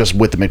restaurant just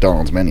with the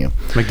McDonald's menu.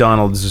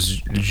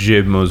 McDonald's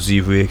Jib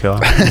Mozivika.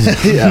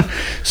 Yeah.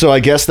 So I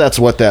guess that's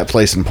what that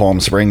place in Palm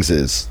Springs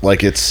is.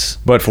 Like it's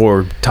But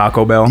for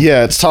Taco Bell?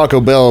 yeah, it's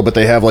Taco Bell, but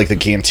they have like the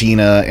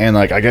cantina and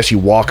like I guess you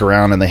walk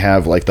around and they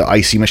have like the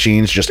icy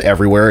machines just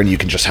everywhere and you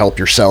can just help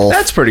yourself.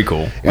 That's pretty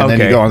cool. and then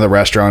you go in the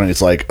restaurant and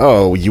it's like,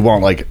 oh, you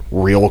want like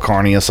real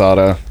carne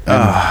asada?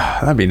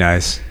 That'd be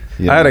nice.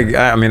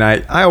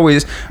 Yeah. I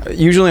always,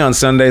 usually on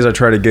Sundays, I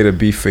try to get a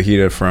beef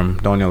fajita from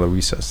Doña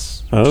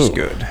Luisa's. Which is Oh.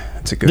 good.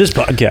 It's a good. This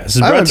podcast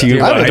is I brought to you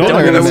by haven't been Doña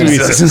there in a minute.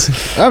 Luisa's.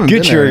 I haven't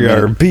Get been there in a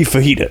your minute. beef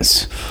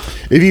fajitas.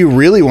 If you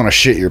really want to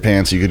shit your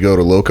pants, you could go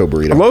to Loco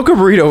Burrito. Loco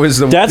Burrito is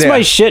the. That's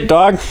my shit,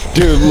 dog.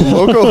 Dude,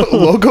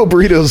 Loco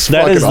Burrito's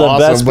That fucking is the awesome,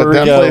 best but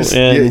that burrito place,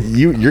 in-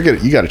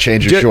 you got to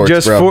change your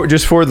shorts, bro.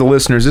 Just for the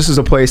listeners, this is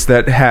a place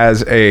that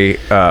has a.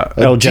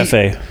 El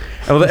Jefe.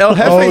 Oh, the El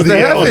Jefe. Oh, the the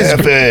El Jefe.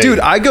 Jefe. Dude,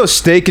 I go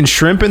steak and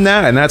shrimp in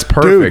that, and that's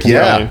perfect. Dude,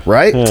 yeah,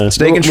 right? Yeah.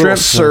 Steak and Little shrimp.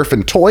 surf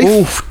and toif.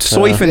 Oof,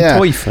 soif and Yeah.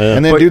 toif.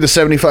 And then But do the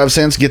 75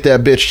 cents, get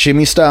that bitch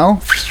chimney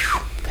style.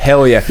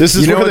 hell yeah. This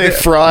is You know where what they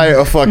fry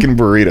a fucking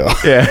burrito.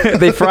 Yeah,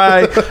 they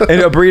fry in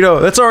a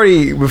burrito. That's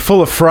already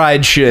full of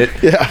fried shit.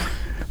 Yeah.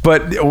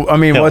 But I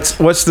mean, Yeah. what's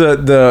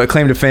the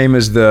claim to fame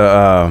is the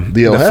El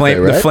Jefe,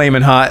 the right?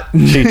 flaming hot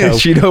Cheeto.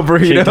 Cheeto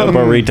burrito. Cheeto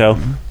burrito.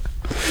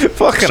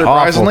 Fucking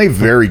Surprisingly, awful.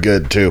 very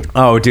good, too.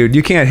 Oh, dude,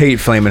 you can't hate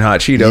flaming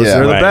hot Cheetos. Yeah.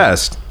 They're the Right.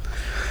 best.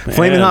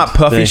 Flaming And hot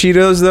puffy they-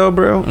 Cheetos, though,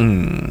 bro.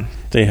 Mm.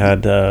 They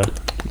had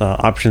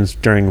options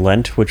during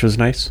Lent, which was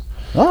nice.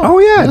 Oh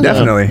yeah,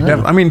 definitely.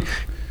 I mean,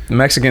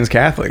 Mexicans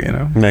Catholic, you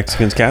know.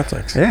 Mexicans,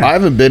 Catholics. Yeah. I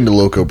haven't been to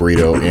Loco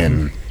Burrito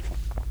in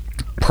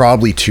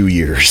probably 2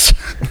 years.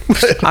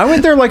 I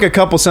went there like a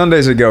couple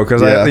Sundays ago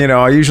because Yeah.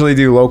 I usually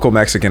do local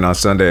Mexican on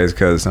Sundays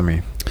because I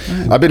mean,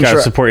 I've been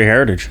Gotta support your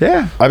heritage.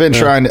 yeah. I've been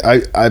trying.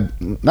 I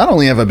not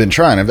only have I been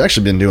trying, I've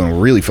actually been doing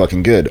really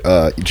fucking good.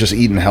 Just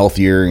eating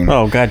healthier and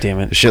Oh, god damn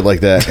it. shit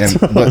like that. And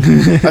but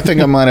I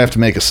think I might have to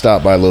make a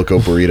stop by Loco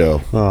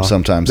Burrito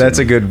sometime. That's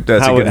a soon. good way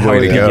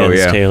to it go. begins,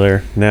 Yeah.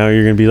 Taylor. Now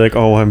you're gonna be like,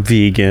 oh, I'm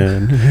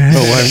vegan.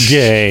 Oh, I'm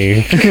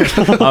gay.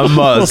 I'm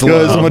Muslim.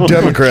 Guys, I'm a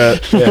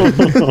Democrat.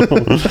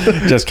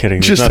 Just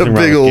kidding. Just There's a nothing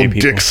wrong big with old gay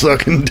people. dick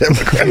sucking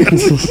Democrat.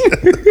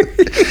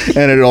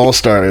 And it all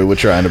started with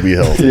trying to be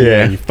healthy.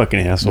 Yeah. You fucking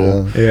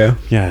asshole. Yeah.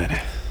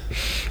 Yeah.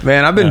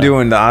 Man, I've been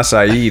doing the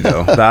acai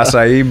though. The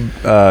acai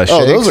shakes.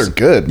 Oh, those are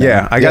good, man.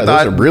 Yeah, I got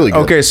those are really good.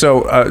 Okay,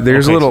 so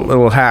there's a Okay.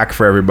 little hack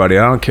for everybody.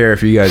 I don't care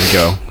if you guys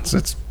go.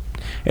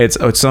 It's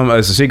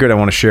a secret I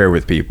want to share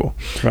with people.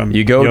 From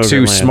You go to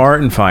Yogurtland.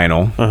 Smart and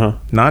Final, Uh-huh.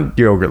 not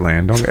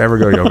Yogurtland. Don't ever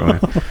go to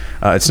Yogurtland.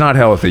 It's not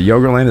healthy.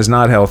 Yogurtland is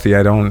not healthy.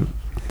 I don't.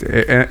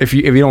 If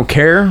you don't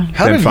care,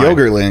 How then did fine.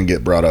 Yogurtland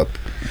get brought up?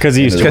 Because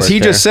he used to Because work he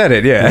there. just said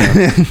it.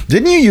 Yeah.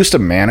 Didn't you used to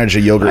manage a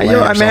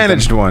Yogurtland? I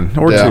managed one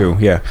or Yeah. two.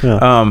 Yeah.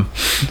 Yeah.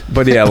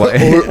 But yeah,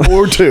 like,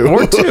 or two.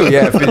 or two,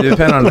 yeah, if it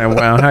depends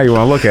on how you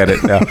want to look at it.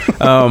 Yeah.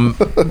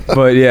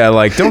 But yeah,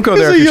 like don't go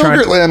there He's if a you're trying.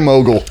 Yogurtland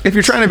mogul. If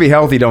you're trying to be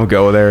healthy, don't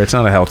go there. It's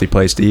not a healthy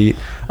place to eat.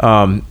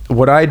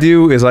 What I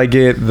do is I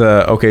get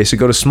so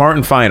go to Smart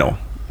and Final.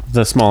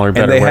 the smaller,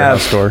 better And they warehouse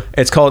have store.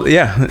 It's called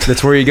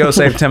that's where you go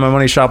save time and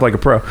money, shop like a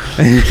pro.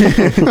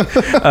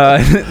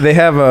 They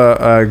have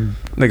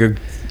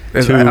I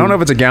don't know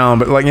if it's a gallon,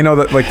 but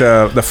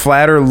the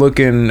flatter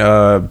looking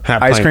Half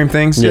ice pint. cream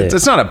things. Yeah.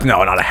 It's not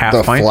a half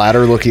The pint.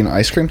 flatter looking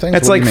ice cream things?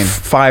 It's What do like you mean?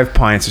 5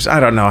 pints.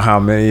 I don't know how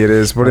many it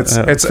is, but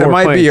it 4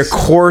 might be a pints.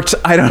 quart.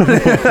 I don't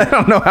I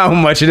don't know how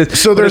much it is.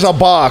 So But there's a it's-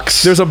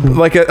 box. there's a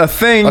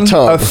thing, A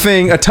tub.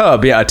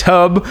 a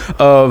tub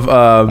of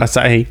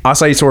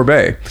Acai.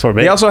 sorbet.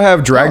 Sorbet. They also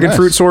have dragon nice.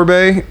 fruit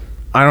sorbet.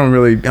 I don't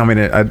really. I mean,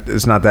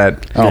 it's not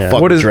that. I don't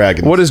fuck What with is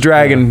dragons. What is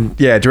dragon?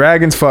 Yeah,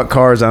 dragons fuck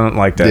cars. I don't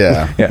like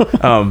that.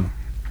 Yeah.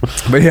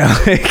 But yeah,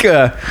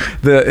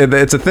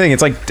 it's a thing.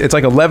 It's like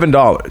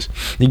 $11.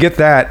 You get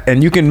that,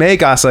 and you can make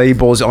acai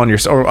bowls or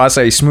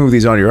acai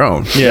smoothies on your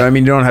own. You know what I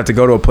mean, you don't have to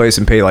go to a place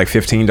and pay like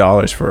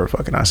 $15 for a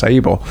fucking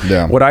acai bowl.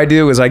 Yeah. What I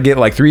do is I get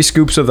like 3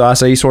 scoops of the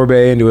acai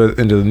sorbet into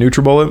the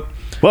NutriBullet.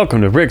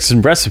 Welcome to Bricks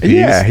and Recipes.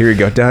 Yeah, here we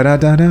go. Da da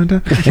da da da.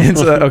 And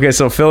so, okay,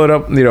 so fill it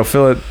up.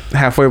 Fill it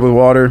halfway with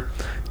water.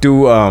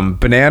 Do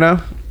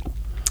banana.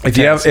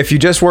 If you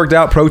just worked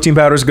out, protein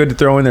powder is good to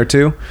throw in there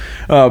too,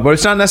 but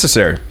it's not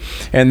necessary.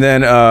 And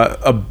then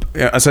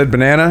I said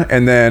banana,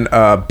 and then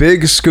a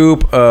big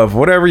scoop of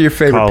whatever your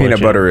favorite peanut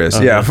Collagen. butter is.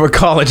 Yeah, for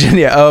collagen.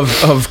 Yeah,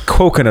 of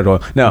coconut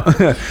oil. No,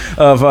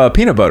 of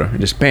peanut butter.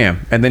 Just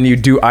bam, and then you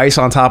do ice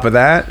on top of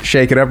that.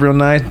 Shake it up real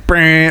nice.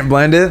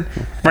 Blend it.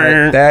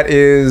 That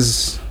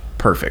is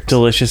perfect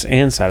Delicious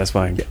and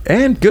satisfying.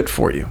 and good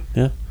for you.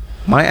 Yeah.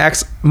 My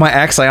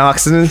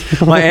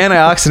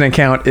antioxidant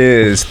count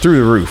is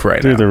through the roof right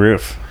now. Through the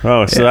roof.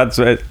 Oh, so that's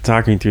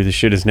Talking Through the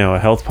Shit is now a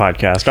health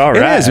podcast. All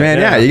right. It is, man.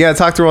 Yeah, you got to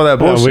talk through all that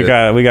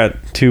bullshit. We got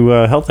two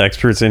health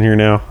experts in here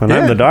now, and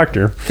I'm the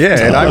doctor.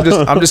 Yeah, and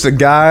I'm just a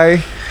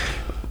guy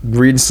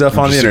reading stuff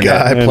on the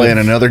internet. Guy playing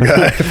another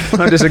guy.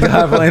 I'm just a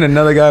guy playing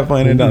another guy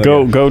playing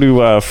another. Go to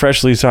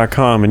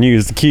freshleys.com and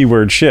use the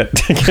keyword shit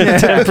to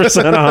get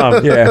 10%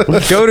 off. Yeah,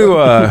 go to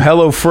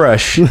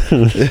HelloFresh.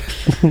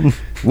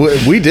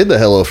 We did the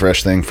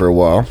HelloFresh thing for a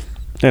while.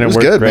 And it was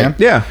worked good, great. man.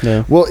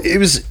 Yeah. Well,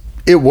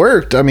 it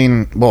worked. I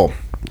mean, well,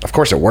 of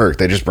course it worked.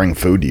 They just bring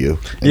food to you.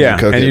 And you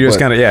cook and it, you just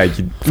but kind of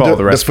you follow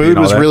the recipe. The food and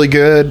all was that. really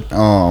good.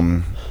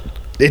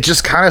 It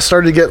just kind of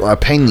started to get a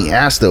pain in the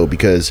ass though,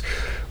 because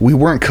we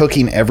weren't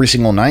cooking every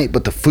single night,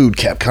 but the food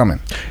kept coming.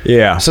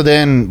 Yeah. So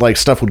then like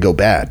stuff would go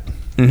bad.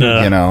 You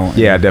know.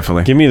 Yeah,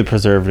 definitely. Give me the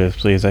preservatives,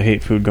 please. I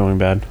hate food going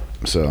bad.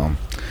 So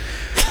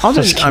I'll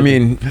just. I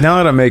mean, now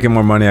that I'm making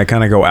more money, I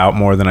kind of go out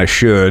more than I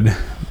should.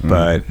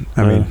 But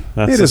I mean,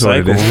 that's it the is what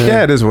it cycle. is.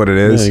 Yeah, it is what it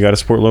Yeah, is. you got to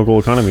support local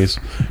economies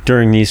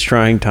during these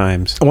trying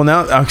times. Well,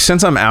 now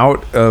since I'm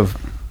out of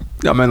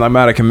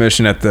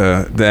commission at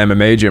the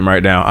MMA gym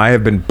right now, I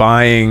have been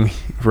buying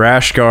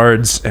rash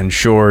guards and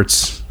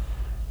shorts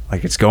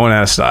like it's going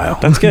out of style.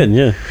 That's good,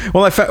 yeah.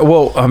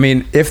 Well, I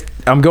mean, if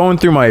I'm going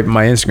through my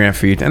Instagram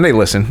feed and they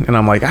listen, and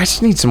I'm like, I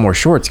just need some more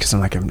shorts because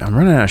I'm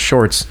running out of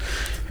shorts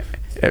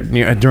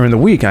during the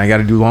week, and I got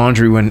to do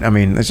laundry when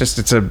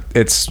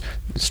it's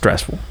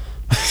stressful.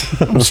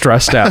 I'm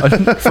stressed out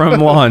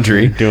from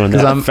laundry Doing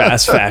that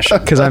fast fashion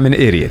because I'm an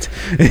idiot.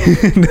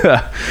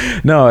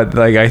 No,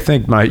 like I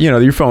think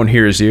your phone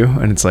hears you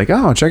and it's like,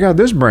 oh, check out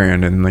this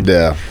brand, and like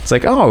it's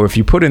like, oh, if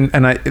you put in,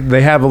 and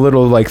they have a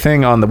little like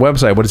thing on the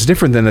website, but it's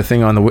different than the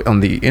thing on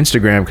the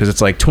Instagram because it's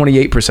like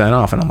 28%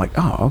 off, and I'm like,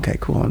 oh, okay,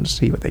 cool. I'm just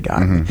see what they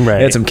got. Right.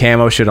 They had some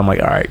camo shit. I'm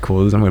like, all right,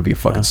 cool. I'm gonna be a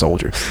fucking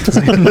soldier.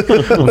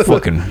 I'm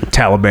fucking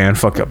Taliban.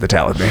 Fuck up the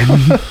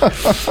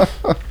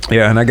Taliban.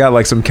 Yeah, and I got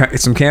like some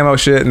camo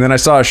shit, and then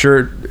I saw a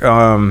shirt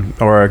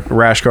or a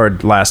rash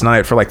guard last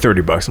night for like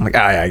 $30. I'm like,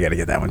 I gotta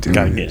get that one too.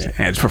 Gotta get it.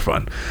 Yeah, it's for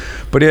fun.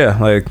 But yeah,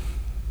 like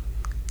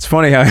it's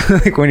funny how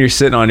like when you're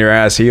sitting on your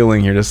ass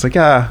healing, you're just like,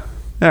 all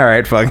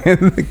right, fuck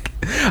it.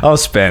 I'll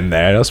spend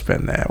that.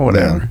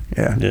 Whatever.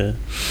 Yeah.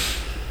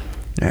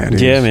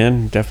 Yeah,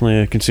 man. Definitely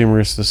a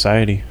consumerist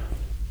society.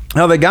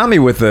 Oh, they got me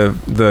with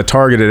the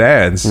targeted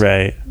ads.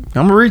 Right.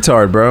 I'm a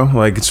retard, bro.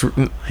 Like it's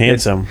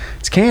handsome.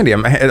 It's candy.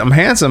 I'm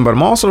handsome, but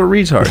I'm also a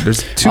retard.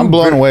 There's I'm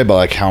blown away by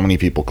like how many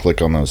people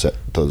click on those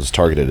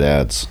targeted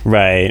ads.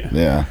 Right.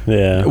 Yeah.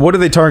 What do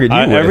they target you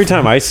with? Every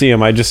time I see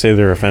them, I just say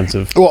they're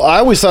offensive. Well, I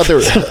always thought they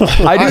were.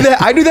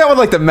 I do that with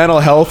like the mental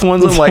health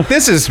ones. I'm like,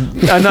 this is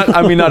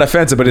not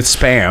offensive, but it's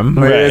spam.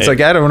 Right. It's like,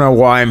 I don't know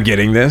why I'm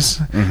getting this.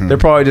 Mm-hmm. They're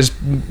probably just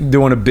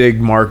doing a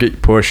big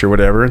market push or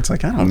whatever. It's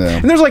like, I don't know. No.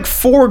 And there's like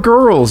 4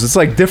 girls. It's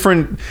like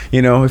different,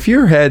 if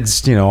your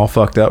head's, all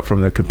fucked up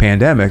from the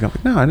pandemic. I'm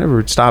like, no, I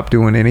never stopped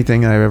doing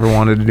anything I ever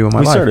wanted to do in my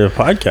life. We started a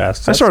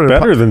podcast. I started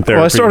better than therapy.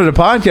 Well, I started a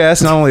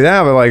podcast. Not only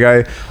that, but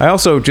like I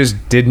also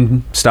just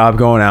didn't stop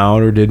going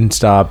out or didn't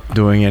stop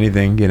doing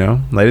anything.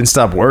 I didn't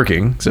stop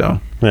working, so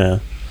yeah,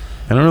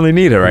 I don't really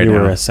need it right now. You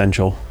were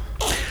essential.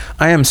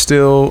 I am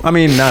still.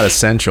 not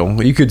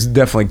essential. You could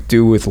definitely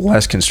do with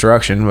less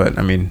construction, but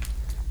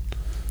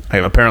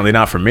apparently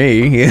not for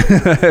me.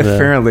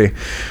 Apparently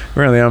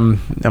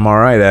I'm all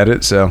right at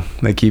it. So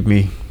they keep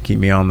me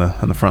on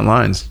the front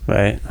lines.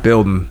 Right.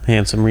 Building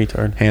handsome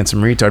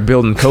retard.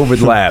 Building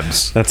COVID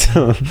labs. That's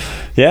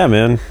yeah,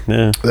 man.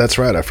 Yeah. That's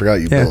right. I forgot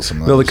you built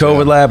some of build a those,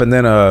 COVID lab, and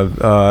then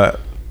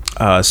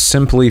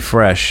Simply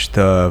Fresh,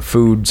 the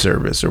food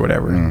service or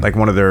whatever, like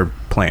one of their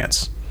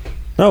plants.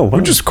 Oh, wow.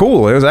 Which is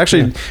cool. It was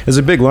actually it was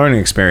a big learning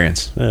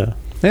experience. Yeah.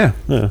 Yeah.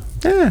 Yeah.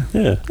 Yeah.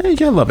 Yeah. Yeah, you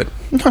gotta love it.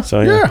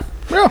 So Yeah.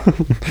 No,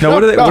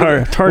 what are they?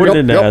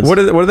 Targeted ads. What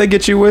do they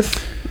get you with?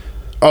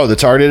 Oh, the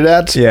targeted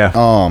ads? Yeah.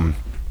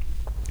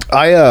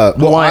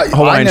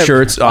 Hawaiian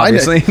shirts,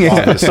 obviously.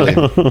 Obviously.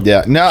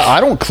 Yeah. No, I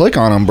don't click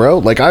on them, bro.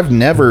 Like I've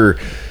never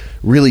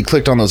really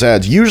clicked on those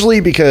ads. Usually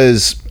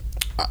because,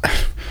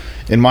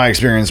 in my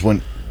experience,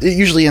 when it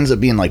usually ends up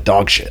being like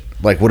dog shit,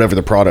 like whatever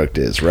the product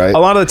is, right? A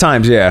lot of the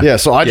times, yeah. Yeah.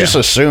 So I just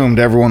assumed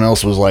everyone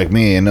else was like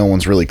me, and no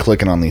one's really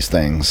clicking on these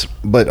things.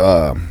 But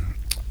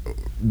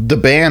the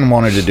band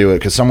wanted to do it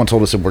because someone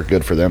told us it worked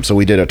good for them, so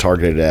we did a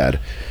targeted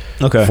ad.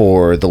 Okay.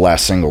 For the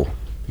last single.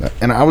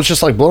 And I was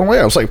just like blown away.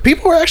 I was like,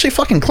 people are actually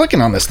fucking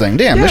clicking on this thing.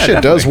 Damn, this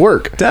shit does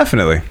work.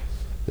 Definitely.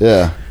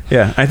 Yeah.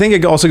 Yeah. I think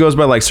it also goes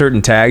by like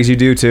certain tags you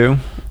do too.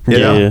 You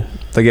know?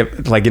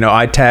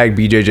 I tag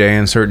BJJ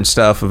in certain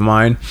stuff of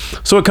mine.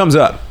 So it comes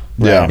up.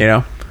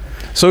 Yeah.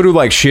 So do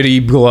like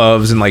shitty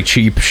gloves and like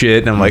cheap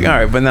shit. And I'm like, all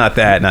right, but not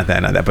that.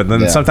 But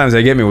then sometimes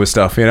they get me with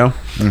stuff,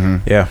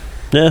 Mm-hmm. Yeah.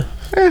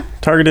 Yeah.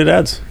 Targeted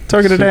ads.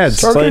 Targeted ads.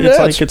 Targeted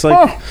ads. It's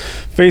like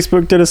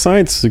Facebook did a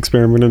science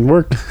experiment and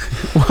worked.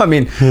 Well, I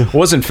mean,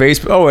 wasn't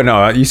Facebook? Oh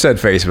no, you said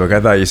Facebook. I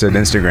thought you said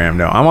Instagram.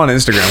 No, I'm on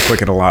Instagram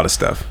clicking a lot of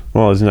stuff.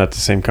 Well, isn't that the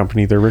same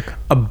company there, Rick?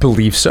 I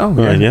believe so.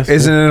 Yeah. Yes.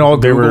 Isn't it all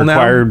They Google were now?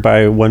 acquired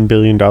by $1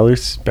 billion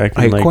back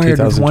in like Acquired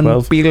with $1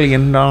 2012.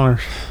 billion.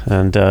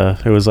 And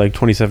it was like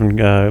 27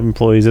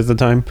 employees at the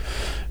time.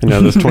 And now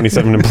those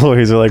 27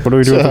 employees are like, what do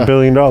we do with $1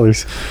 billion?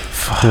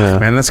 Yeah.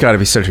 Man, that's got to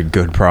be such a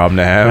good problem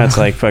to have. That's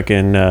like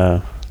fucking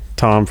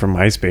Tom from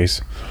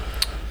MySpace.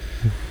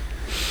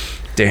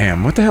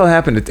 Damn, what the hell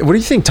happened? What do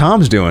you think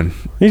Tom's doing?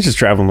 He's just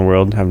traveling the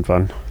world, having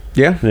fun.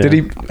 Yeah? Yeah. Did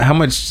he? How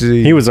much did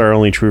he? He was our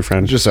only true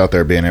friend. Just out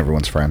there being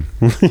everyone's friend.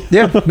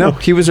 Yeah, no,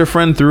 he was her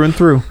friend through and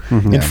through.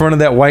 In front of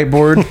that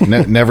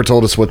whiteboard. Never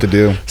told us what to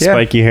do. Yeah.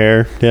 Spiky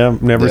hair. Yeah,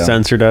 never Yeah.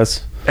 censored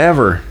us.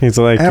 Ever. He's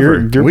like,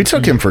 Ever. you're We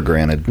took him for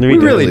granted. We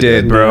really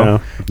did, bro. Yeah.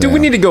 Dude, we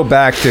need to go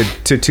back to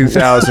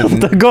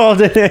 2000. the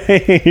golden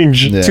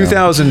age. Yeah.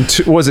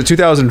 2002, was it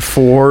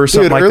 2004 or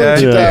something Dude, like early that?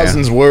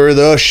 2000s were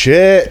the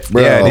shit,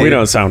 bro. Yeah, dude. We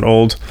don't sound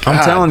old.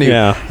 I'm telling you.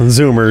 Yeah,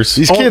 Zoomers.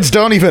 These kids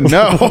don't even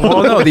know.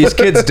 Well, no, these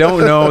kids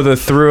don't know the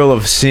thrill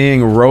of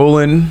seeing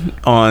Rollin'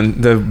 on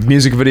the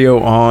music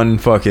video on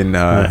fucking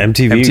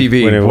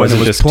MTV, when it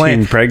wasn't just teen When it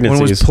was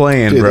pregnancies.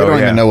 playing, Dude, bro. they don't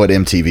yeah. even know what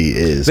MTV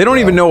is. They don't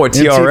bro. even know what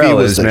MTV TRL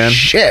was is, the man.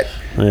 Shit.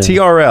 Yeah.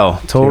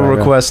 TRL, Total TRL.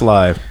 Request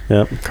Live.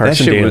 Yep, That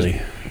Carson shit was-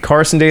 Daly.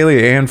 Carson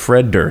Daly and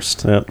Fred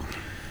Durst. Yep.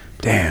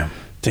 Damn.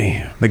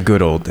 Damn. The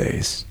good old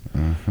days.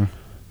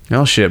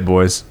 No shit,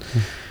 boys.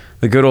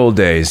 The good old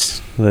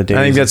days. The days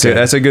I think that's of it. good.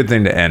 That's a good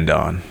thing to end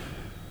on.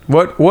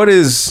 What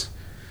is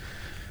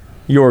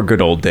your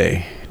good old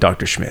day,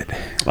 Dr. Schmidt?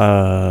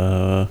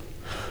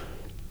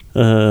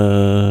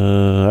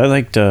 I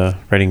liked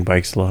riding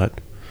bikes a lot.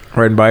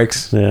 Riding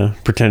bikes? Yeah,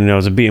 pretending I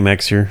was a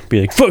BMXer.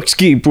 Be like, fuck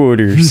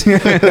skateboarders.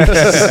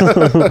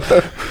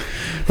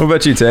 What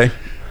about you, Tay?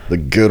 The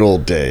good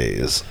old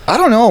days. I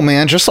don't know,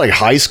 man. Just like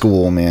high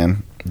school,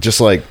 man. Just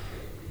like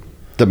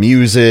the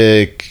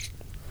music,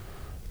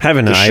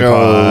 Having the an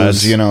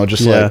shows, iPod. you know,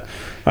 just Yeah.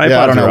 like iPods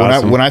yeah, I don't know. are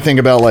awesome. When I think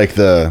about like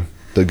the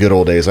good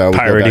old days, I always go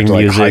back Pirating to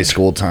like music. high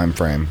school time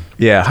frame.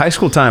 Yeah, high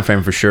school time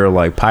frame for sure.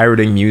 Like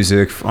pirating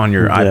music on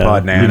your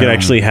iPod Nano. You could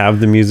actually have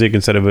the music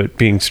instead of it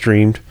being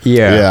streamed.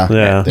 Yeah.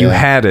 Yeah. You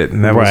had it,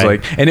 and that was Right.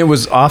 like, and it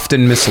was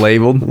often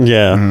mislabeled.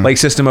 Yeah. Like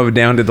System of a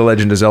Down did the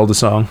Legend of Zelda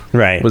song.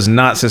 Right. It was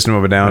not System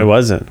of a Down. It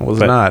wasn't. It was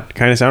not.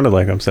 Kind of sounded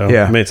like them, so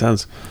Yeah. it made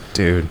sense.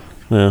 Dude.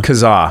 Yeah.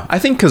 Kazaa. I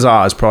think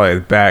Kazaa is probably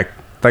back.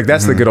 Like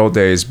that's the good old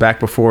days, back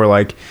before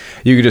like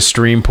you could just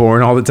stream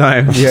porn all the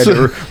time. You had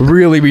to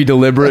really be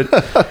deliberate,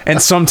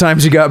 and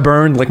sometimes you got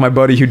burned. Like my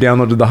buddy who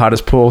downloaded the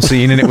hottest pool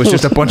scene, and it was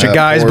just a bunch of That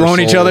guys poor blowing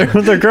each soul. other.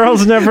 The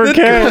girls never Girls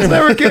came.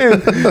 never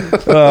came.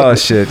 Oh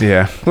shit,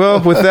 yeah. Well,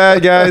 with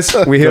that, guys,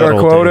 we hit Good our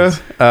old quota.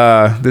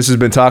 days. This has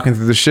been Talking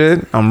Through the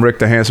Shit. I'm Rick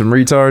the Handsome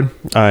Retard.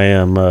 I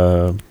am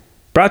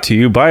brought to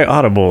you by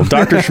Audible.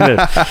 Dr.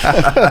 Schmidt.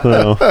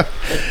 So,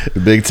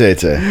 Big Tay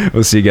Tay.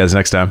 We'll see you guys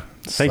next time.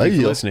 thank you See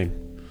for ya. listening.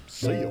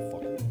 See you.